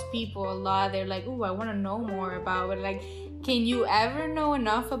calls people a lot. They're like, ooh, I want to know more about it. Like, can you ever know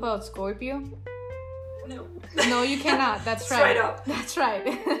enough about Scorpio? No. No, you cannot. That's right. Straight up. That's right.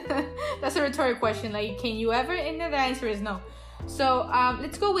 That's a rhetorical question. Like, can you ever? And the answer is no. So,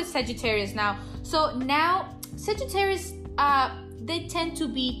 let's go with Sagittarius now. So now, Sagittarius, they tend to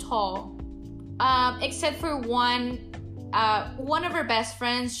be tall. Except for one of her best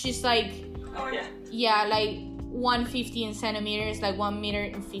friends. She's like... Oh, yeah. Yeah, like 150 in centimeters, like 1 meter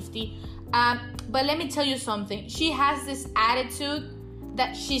and 50. But let me tell you something. She has this attitude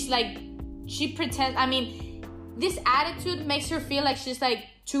that she's like, she pretends, this attitude makes her feel like she's like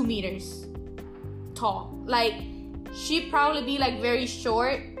 2 meters tall. Like, she'd probably be like very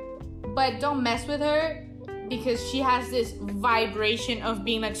short, but don't mess with her because she has this vibration of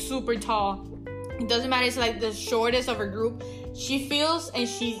being like super tall. It doesn't matter, it's like the shortest of her group. She feels and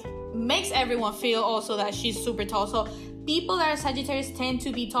she makes everyone feel also that she's super tall. So people that are Sagittarius tend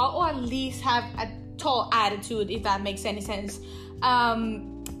to be tall, or at least have a tall attitude, if that makes any sense.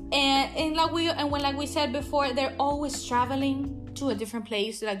 And like we said before, they're always traveling to a different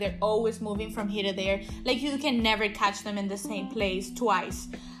place. Like, they're always moving from here to there. Like, you can never catch them in the same place twice.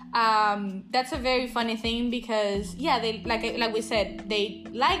 That's a very funny thing because they like we said, they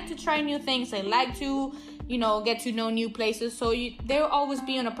like to try new things. They like to get to know new places. So they'll always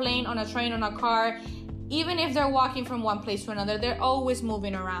be on a plane, on a train, on a car. Even if they're walking from one place to another, they're always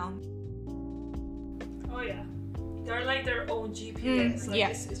moving around. Oh yeah, they're like their own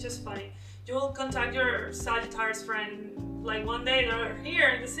GPS. It's just funny. You'll contact your Sagittarius friend, like, one day they're here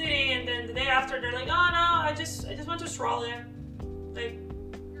in the city, and then the day after they're like, oh no, I just went to Australia. Like,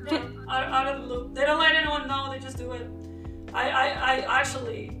 out of the blue. They don't let anyone know, they just do it. I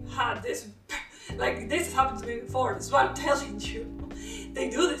actually had this, like, this has happened to me before, this is what I'm telling you. They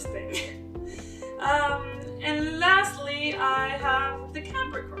do this thing. And lastly, I have the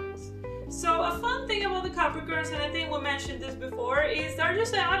Capricorns. So a fun thing about the Capricorns, and I think we mentioned this before, is they're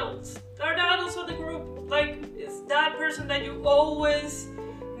just the adults. They're the adults of the group. Like, it's that person that you always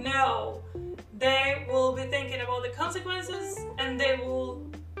know. They will be thinking about the consequences, and they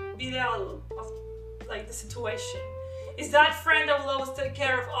will be the adult of, like, the situation. It's that friend that will always take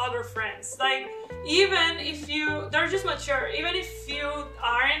care of other friends. Like, even if they're just mature. Even if you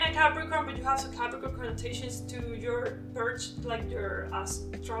are in a Capricorn, but you have some Capricorn connotations to your birth, like your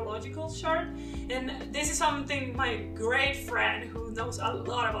astrological chart. And this is something my great friend who knows a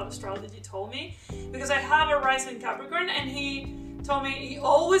lot about astrology told me, because I have a rising Capricorn, and he told me it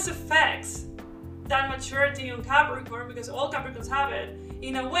always affects that maturity on Capricorn, because all Capricorns have it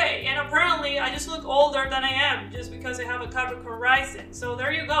in a way. And apparently I just look older than I am just because I have a Capricorn rising. So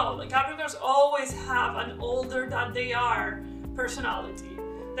there you go. The Capricorns always have an older than they are personality.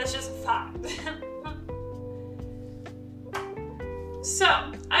 That's just a fact. So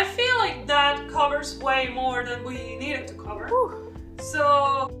I feel like that covers way more than we needed to cover. Whew.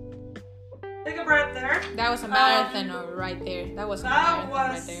 So take a breath there. That was a marathon right there. That was a marathon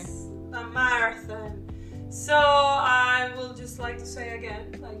right there. A marathon. So I will just like to say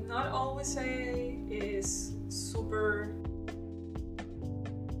again, like, not all we say is super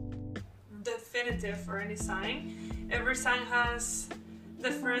definitive for any sign. Every sign has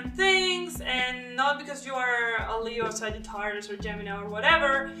different things, and not because you are a Leo, Sagittarius, or Gemini, or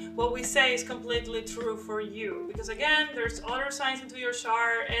whatever, what we say is completely true for you. Because again, there's other signs into your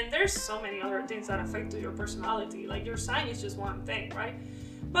chart, and there's so many other things that affect your personality. Like your sign is just one thing, right?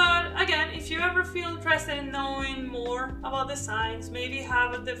 But again, if you ever feel interested in knowing more about the signs, maybe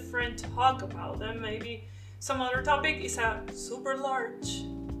have a different talk about them, maybe some other topic is a super large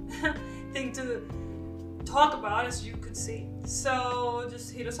thing to talk about, as you could see. So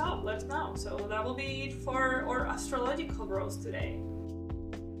just hit us up, let us know. So that will be it for our astrological rose today.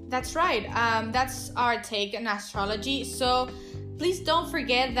 That's right. That's our take on astrology. So please don't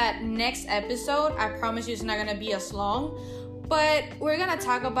forget that next episode, I promise you it's not gonna be as long, but we're gonna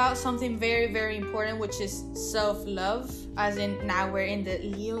talk about something very, very important, which is self-love. As in, now we're in the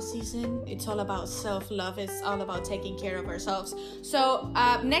Leo season. It's all about self-love. It's all about taking care of ourselves. So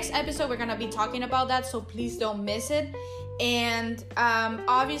next episode, we're gonna be talking about that. So please don't miss it. And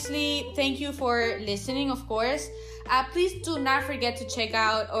obviously, thank you for listening, of course. Please do not forget to check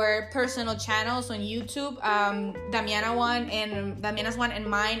out our personal channels on YouTube. Damiana's one and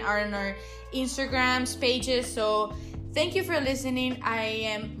mine are on our Instagrams pages. So thank you for listening. I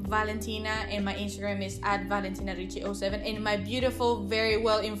am Valentina, and my Instagram is @ValentinaRicci07. And my beautiful, very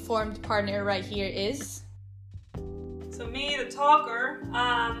well-informed partner right here is... So me, the talker,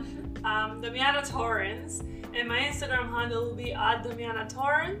 Damiana Torrens. And my Instagram handle will be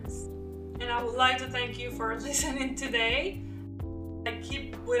 @DamianaTorrens. And I would like to thank you for listening today. And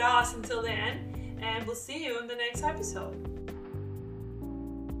keep with us until the end. And we'll see you in the next episode.